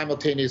was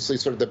simultaneously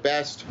sort of the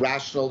best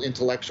rational,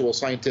 intellectual,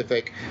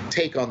 scientific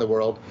take on the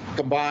world,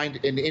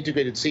 combined and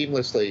integrated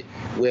seamlessly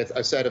with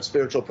a set of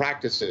spiritual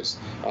practices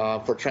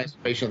for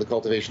transformation and the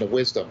cultivation of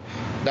wisdom.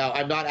 Now,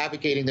 I'm not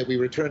advocating that we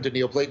return to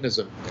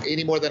Neoplatonism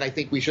any more than I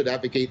think we should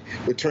advocate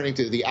returning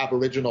to the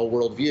Aboriginal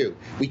worldview.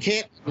 We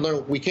can't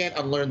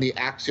unlearn the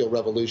axial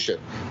revolution.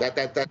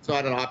 That's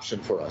not an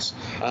option for us.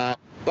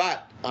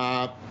 But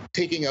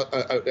taking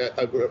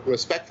a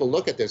respectful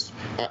look at this,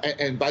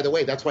 and by the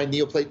way, that's why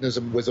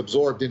Neoplatonism was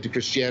absorbed into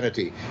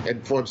Christianity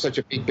and formed such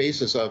a big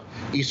basis of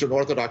Eastern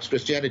Orthodox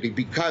Christianity,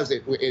 because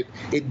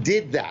it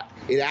did that.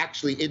 It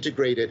actually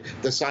integrated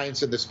the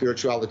science and the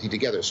spirituality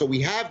together. So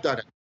we have done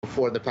it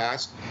before in the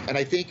past, and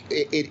I think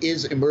it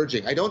is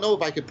emerging. I don't know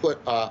if I could put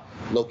a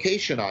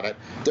location on it.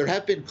 There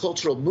have been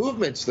cultural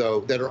movements, though,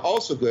 that are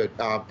also good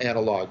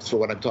analogs for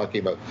what I'm talking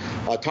about.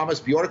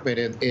 Thomas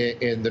Bjorkman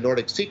in The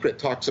Nordic Secret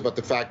talks about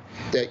the fact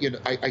that,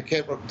 I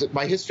can't.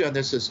 My history on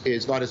this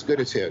is not as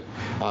good as his,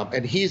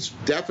 and he's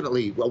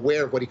definitely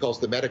aware of what he calls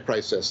the meta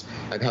crisis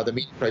and how the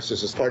media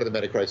crisis is part of the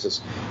meta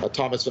crisis.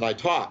 Thomas and I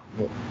talk.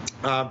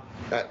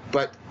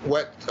 But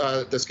what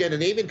the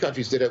Scandinavian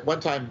countries did at one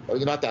time,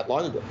 not that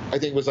long ago, I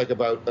think it was like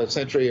about a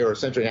century or a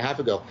century and a half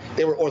ago,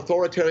 they were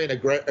authoritarian,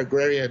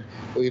 agrarian,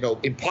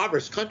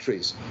 impoverished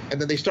countries. And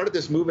then they started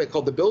this movement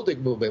called the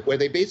Building Movement, where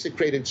they basically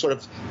created sort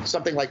of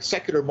something like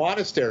secular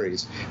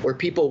monasteries, where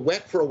people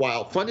went for a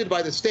while, funded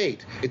by the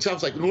state. It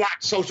sounds like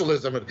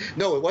socialism.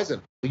 No, it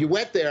wasn't. You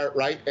went there,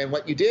 right? And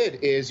what you did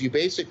is you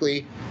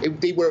basically,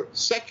 they were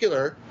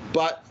secular,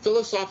 but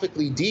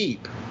philosophically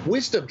deep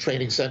wisdom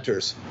training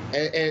centers.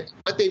 And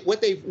what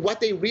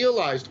they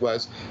realized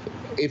was,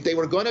 if they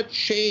were going to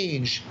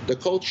change the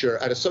culture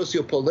at a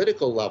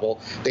socio-political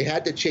level, they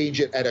had to change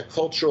it at a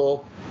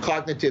cultural,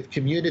 cognitive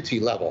community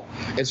level.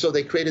 And so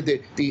they created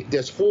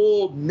this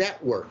whole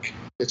network.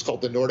 It's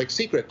called the Nordic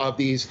Secret, of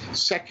these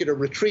secular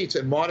retreats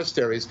and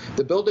monasteries,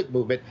 the Building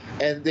Movement,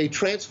 and they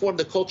transformed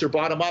the culture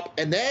bottom up,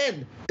 and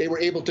then they were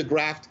able to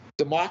graft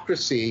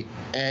democracy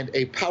and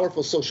a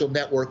powerful social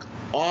network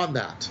on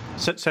that.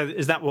 So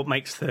is that what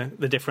makes the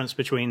difference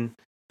between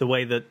the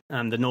way that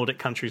the Nordic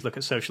countries look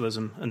at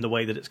socialism and the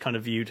way that it's kind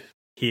of viewed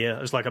here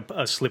as like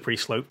a slippery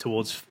slope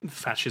towards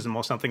fascism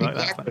or something like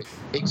that?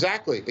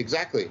 Exactly.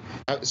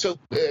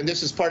 And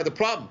this is part of the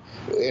problem,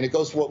 and it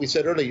goes to what we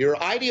said earlier.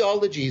 Your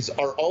ideologies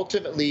are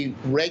ultimately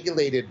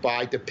regulated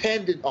by,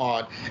 dependent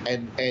on,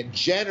 and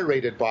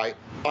generated by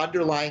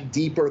underlying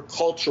deeper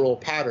cultural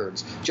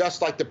patterns,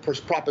 just like the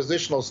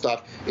propositional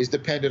stuff is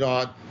dependent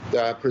on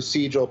the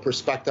procedural,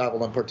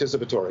 perspectival, and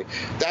participatory.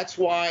 That's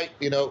why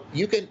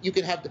you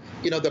can have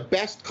the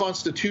best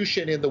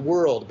constitution in the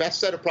world, best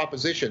set of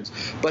propositions,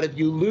 but if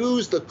you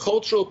lose the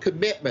cultural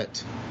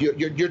commitment,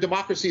 your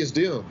democracy is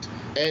doomed.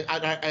 And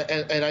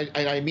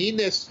I mean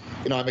this.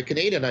 I'm a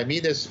Canadian. I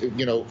mean this.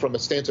 From a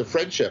stance of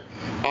friendship.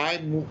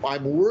 I'm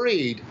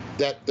worried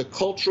that the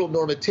cultural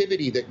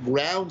normativity that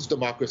grounds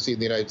democracy in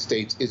the United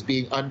States is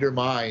being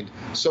undermined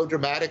so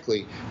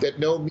dramatically that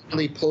no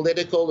merely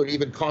political or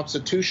even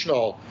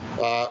constitutional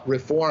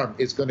reform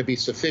is going to be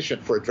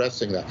sufficient for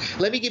addressing that.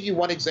 Let me give you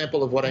one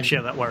example of what I mean.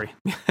 Share that worry.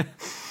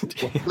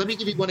 Let me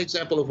give you one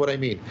example of what I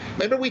mean.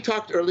 Remember we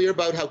talked earlier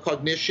about how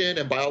cognition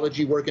and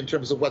biology work in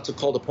terms of what's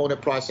called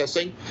opponent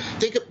processing?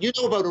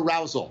 About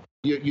arousal.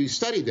 You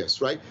study this,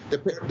 right?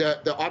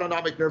 The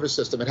autonomic nervous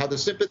system and how the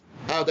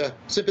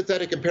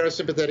sympathetic and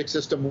parasympathetic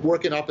system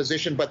work in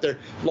opposition, but they're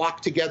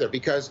locked together,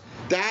 because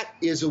that's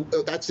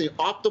the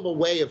optimal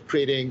way of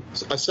creating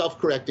a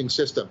self-correcting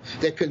system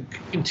that can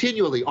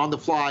continually, on the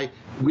fly,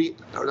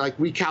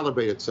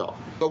 recalibrate itself.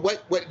 But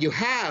what you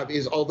have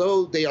is,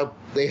 although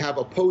they have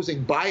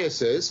opposing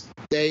biases,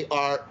 they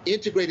are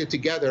integrated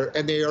together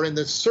and they are in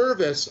the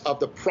service of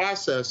the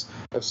process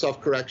of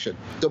self-correction.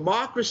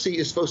 Democracy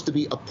is supposed to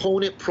be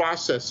opponent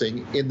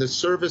processing in the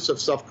service of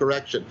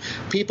self-correction.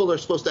 People are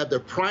supposed to have their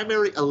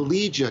primary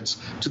allegiance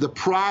to the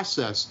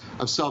process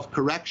of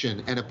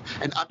self-correction and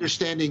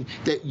understanding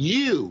that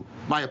you,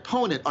 my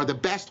opponent, are the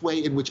best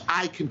way in which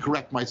I can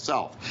correct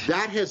myself.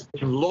 That has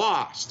been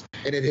lost,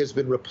 and it has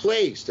been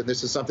replaced, and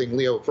this is something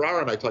Leo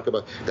Ferrara and I talk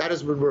about, that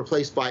has been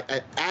replaced by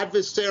an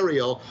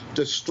adversarial,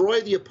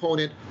 destroy the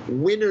opponent,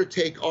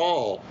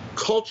 winner-take-all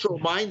cultural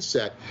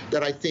mindset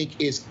that I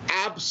think is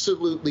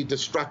absolutely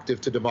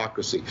destructive to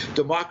democracy.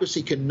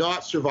 Democracy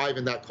cannot survive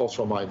in that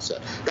cultural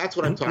mindset. That's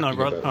what I'm talking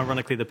about.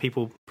 Ironically, the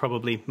people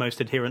probably most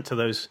adherent to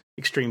those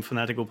extreme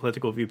fanatical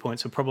political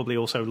viewpoints are probably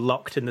also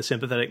locked in the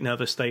sympathetic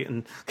nervous state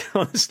and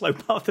on a slow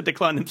path to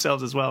decline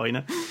themselves as well.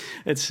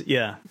 It's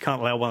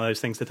can't allow one of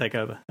those things to take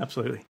over.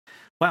 Absolutely.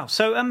 Wow.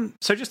 So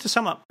just to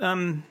sum up,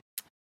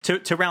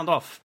 to round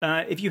off,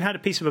 if you had a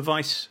piece of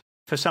advice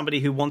for somebody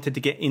who wanted to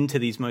get into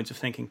these modes of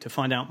thinking, to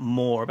find out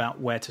more about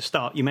where to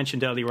start, you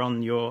mentioned earlier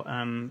on your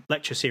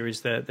lecture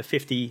series, the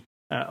 50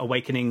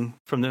 Awakening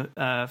from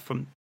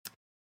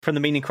the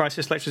Meaning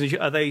Crisis lectures.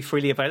 Are they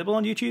freely available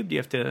on YouTube? Do you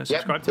have to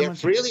subscribe to them?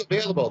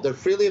 They're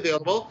freely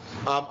available.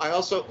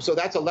 So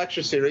that's a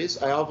lecture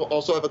series. I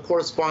also have a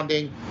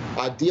corresponding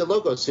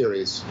Dialogo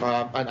series.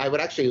 And I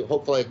would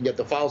hopefully I can get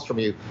the files from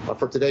you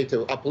for today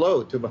to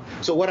upload.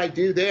 So what I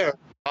do there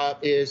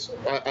is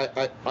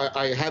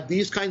I have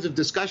these kinds of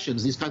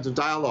discussions, these kinds of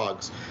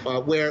dialogues,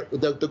 where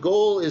the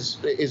goal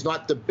is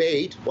not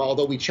debate,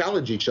 although we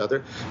challenge each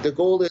other. The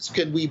goal is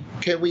can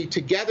we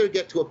together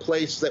get to a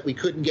place that we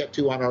couldn't get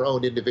to on our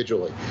own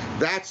individually.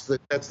 That's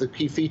the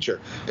key feature.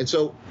 And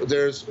so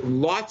there's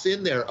lots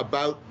in there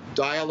about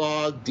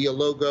dialogue,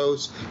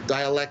 dialogos,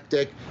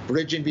 dialectic,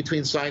 bridging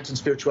between science and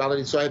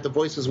spirituality. So I have the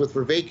Voices with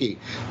Vervaeke.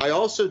 I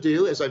also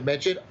do, as I've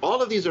mentioned,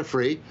 all of these are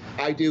free.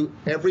 I do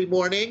every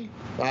morning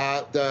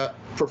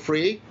for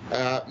free,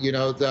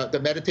 the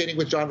Meditating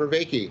with John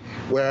Vervaeke,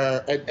 where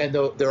they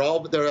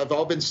have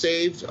all been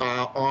saved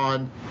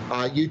on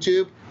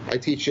YouTube. I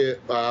teach you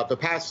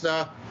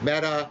Vipassana,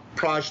 Metta,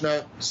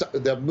 Prajna,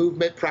 the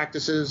movement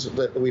practices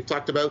that we've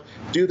talked about,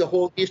 do the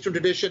whole Eastern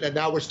tradition, and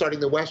now we're starting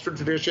the Western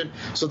tradition.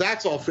 So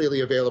that's all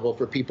freely available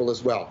for people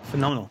as well.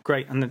 Phenomenal.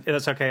 Great. And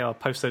that's okay. I'll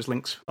post those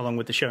links along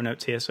with the show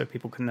notes here so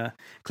people can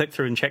click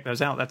through and check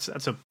those out. That's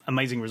an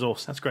amazing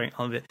resource. That's great.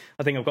 I love it.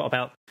 I think I've got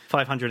about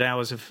 500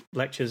 hours of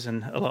lectures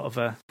and a lot of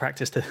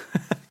practice to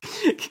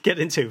get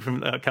into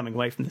from coming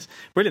away from this.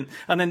 Brilliant.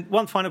 And then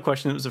one final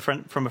question that was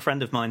from a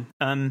friend of mine.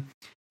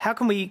 How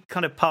can we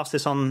kind of pass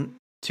this on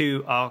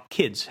to our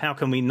kids? How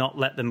can we not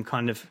let them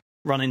kind of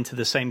run into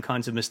the same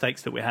kinds of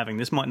mistakes that we're having?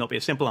 This might not be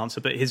a simple answer,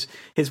 but his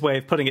way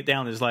of putting it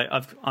down is like,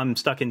 I'm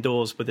stuck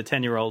indoors with a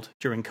 10-year-old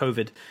during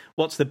COVID.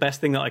 What's the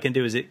best thing that I can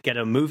do? Is it get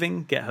her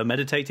moving, get her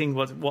meditating?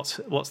 What's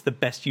the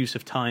best use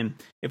of time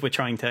if we're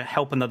trying to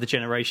help another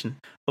generation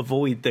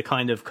avoid the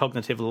kind of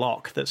cognitive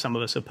lock that some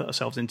of us have put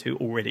ourselves into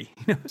already?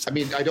 I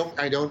mean, I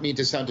don't mean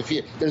to sound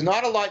defeated. There's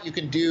not a lot you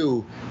can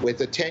do with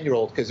a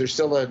 10-year-old because they're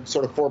still in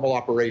sort of formal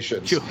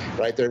operations, sure.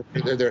 Right? They're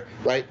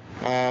right.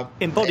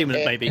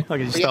 Embodiment, maybe. I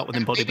can just start with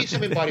embodiment. Maybe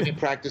some embodiment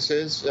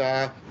practices.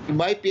 You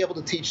might be able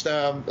to teach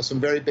them some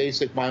very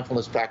basic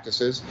mindfulness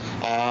practices.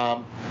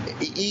 And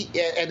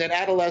then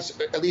at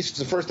least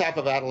the first half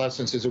of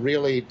adolescence is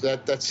really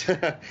that's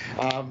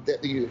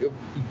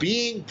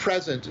being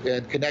present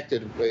and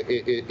connected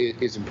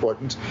is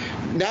important.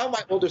 Now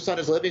my older son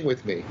is living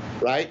with me,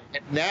 right?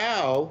 And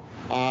now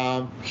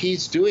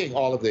he's doing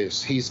all of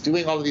this. He's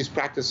doing all of these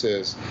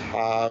practices.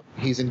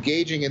 He's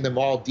engaging in them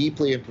all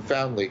deeply and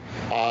profoundly.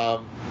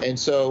 And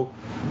so,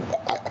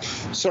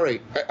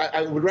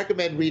 I would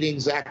recommend reading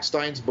Zach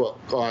Stein's book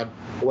on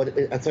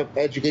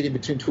educating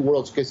between two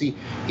worlds, because he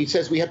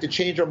says we have to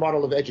change our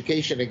model of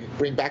education and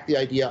bring back the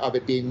idea of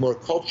it being more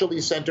culturally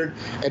centered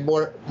and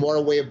more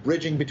a way of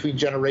bridging between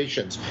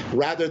generations,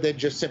 rather than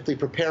just simply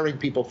preparing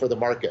people for the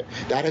market.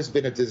 That has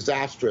been a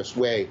disastrous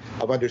way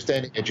of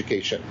understanding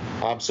education.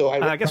 So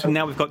I guess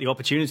now we've got the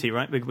opportunity,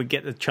 right? We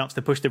get the chance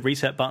to push the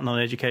reset button on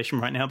education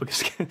right now,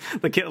 because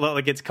a lot of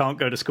the kids can't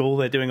go to school.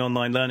 They're doing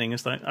online learning.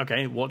 It's like,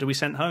 okay, what do we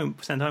send home?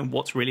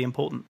 What's really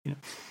important?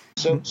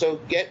 So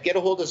get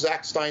a hold of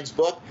Zach Stein's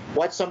book.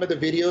 Watch some of the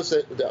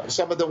videos,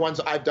 some of the ones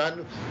I've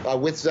done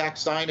with Zach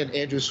Stein and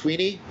Andrew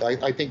Sweeney.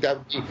 I think that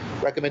would be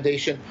a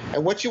recommendation.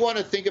 And what you want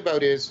to think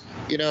about is,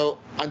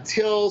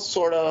 until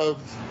sort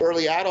of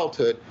early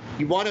adulthood,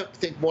 you want to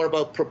think more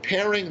about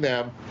preparing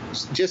them,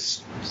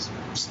 just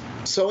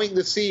sowing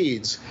the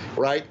seeds,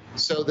 right?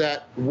 So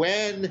that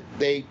when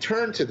they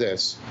turn to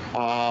this,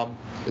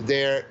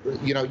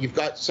 you've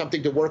got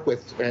something to work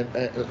with, and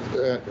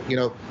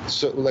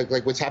so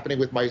like what's happening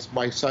with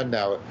my son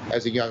now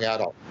as a young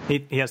adult.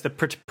 He has the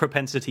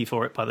propensity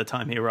for it by the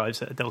time he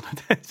arrives at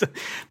adulthood. So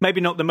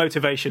maybe not the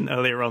motivation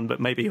earlier on, but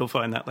maybe he'll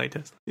find that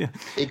later. Yeah,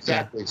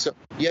 exactly. Yeah. So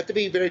you have to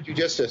be very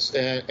judicious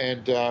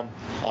and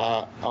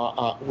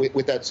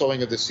with that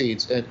sowing of the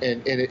seeds,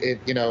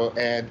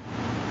 and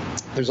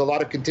there's a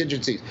lot of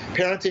contingencies.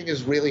 Parenting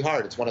is really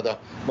hard. It's one of the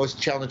most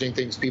challenging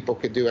things people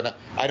can do, and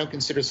I don't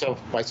consider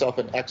myself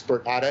an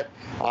expert at it.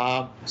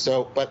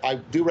 But I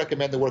do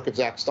recommend the work of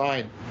Zach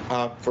Stein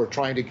for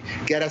trying to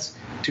get us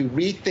to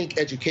rethink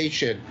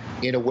education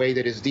in a way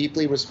that is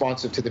deeply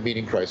responsive to the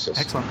meaning crisis.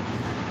 Excellent.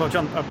 Well,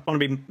 John, I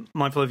want to be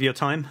mindful of your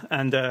time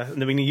and the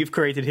meaning you've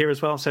created here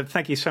as well. So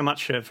thank you so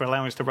much for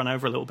allowing us to run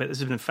over a little bit. This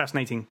has been a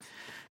fascinating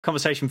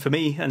conversation for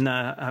me, and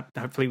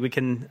hopefully we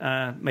can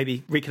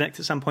maybe reconnect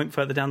at some point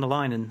further down the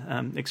line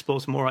and explore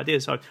some more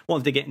ideas. So I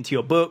wanted to get into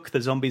your book,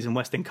 The Zombies in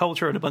West End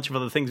Culture, and a bunch of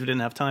other things we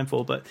didn't have time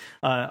for, but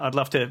I'd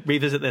love to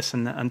revisit this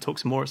and talk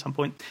some more at some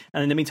point.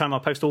 And in the meantime, I'll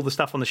post all the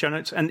stuff on the show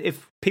notes. And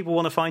if people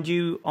want to find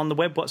you on the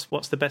web,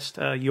 what's the best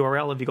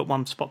URL? Have you got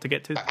one spot to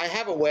get to? I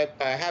have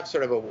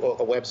sort of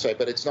a website,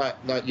 but it's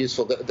not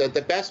useful.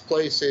 The best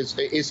place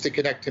is to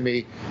connect to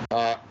me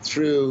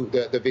through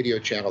the video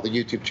channel, the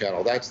YouTube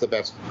channel. That's the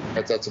best.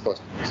 That's the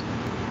best place.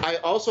 I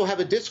also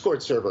have a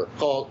Discord server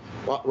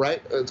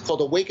it's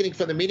called Awakening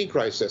from the Meaning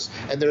Crisis,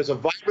 and there's a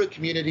vibrant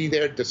community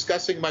there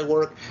discussing my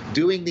work,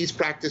 doing these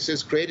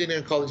practices, creating an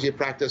ecology of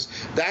practice.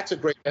 That's a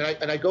great,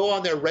 and I go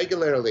on there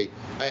regularly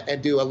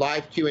and do a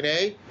live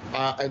Q&A,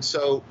 and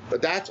so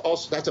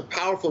that's a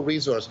powerful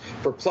resource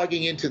for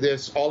plugging into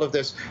all of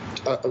this,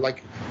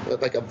 like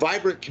a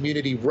vibrant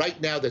community right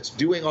now that's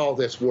doing all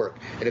this work,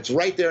 and it's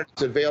right there,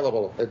 it's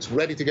available, it's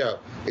ready to go.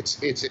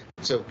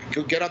 So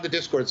get on the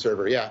Discord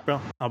server, yeah.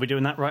 Well, I'll be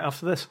doing that right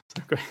after this.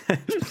 Great.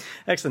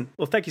 Excellent.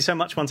 Well, thank you so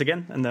much once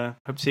again, and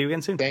hope to see you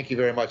again soon. Thank you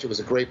very much. It was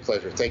a great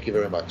pleasure. Thank you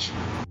very much.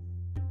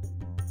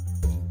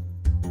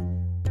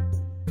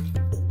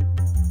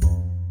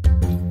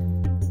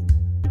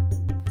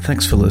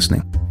 Thanks for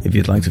listening. If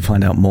you'd like to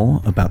find out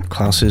more about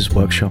classes,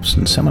 workshops,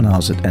 and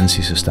seminars at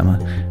NC Sistema,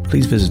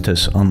 please visit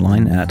us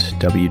online at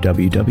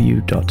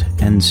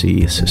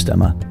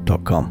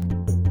www.ncsistema.com.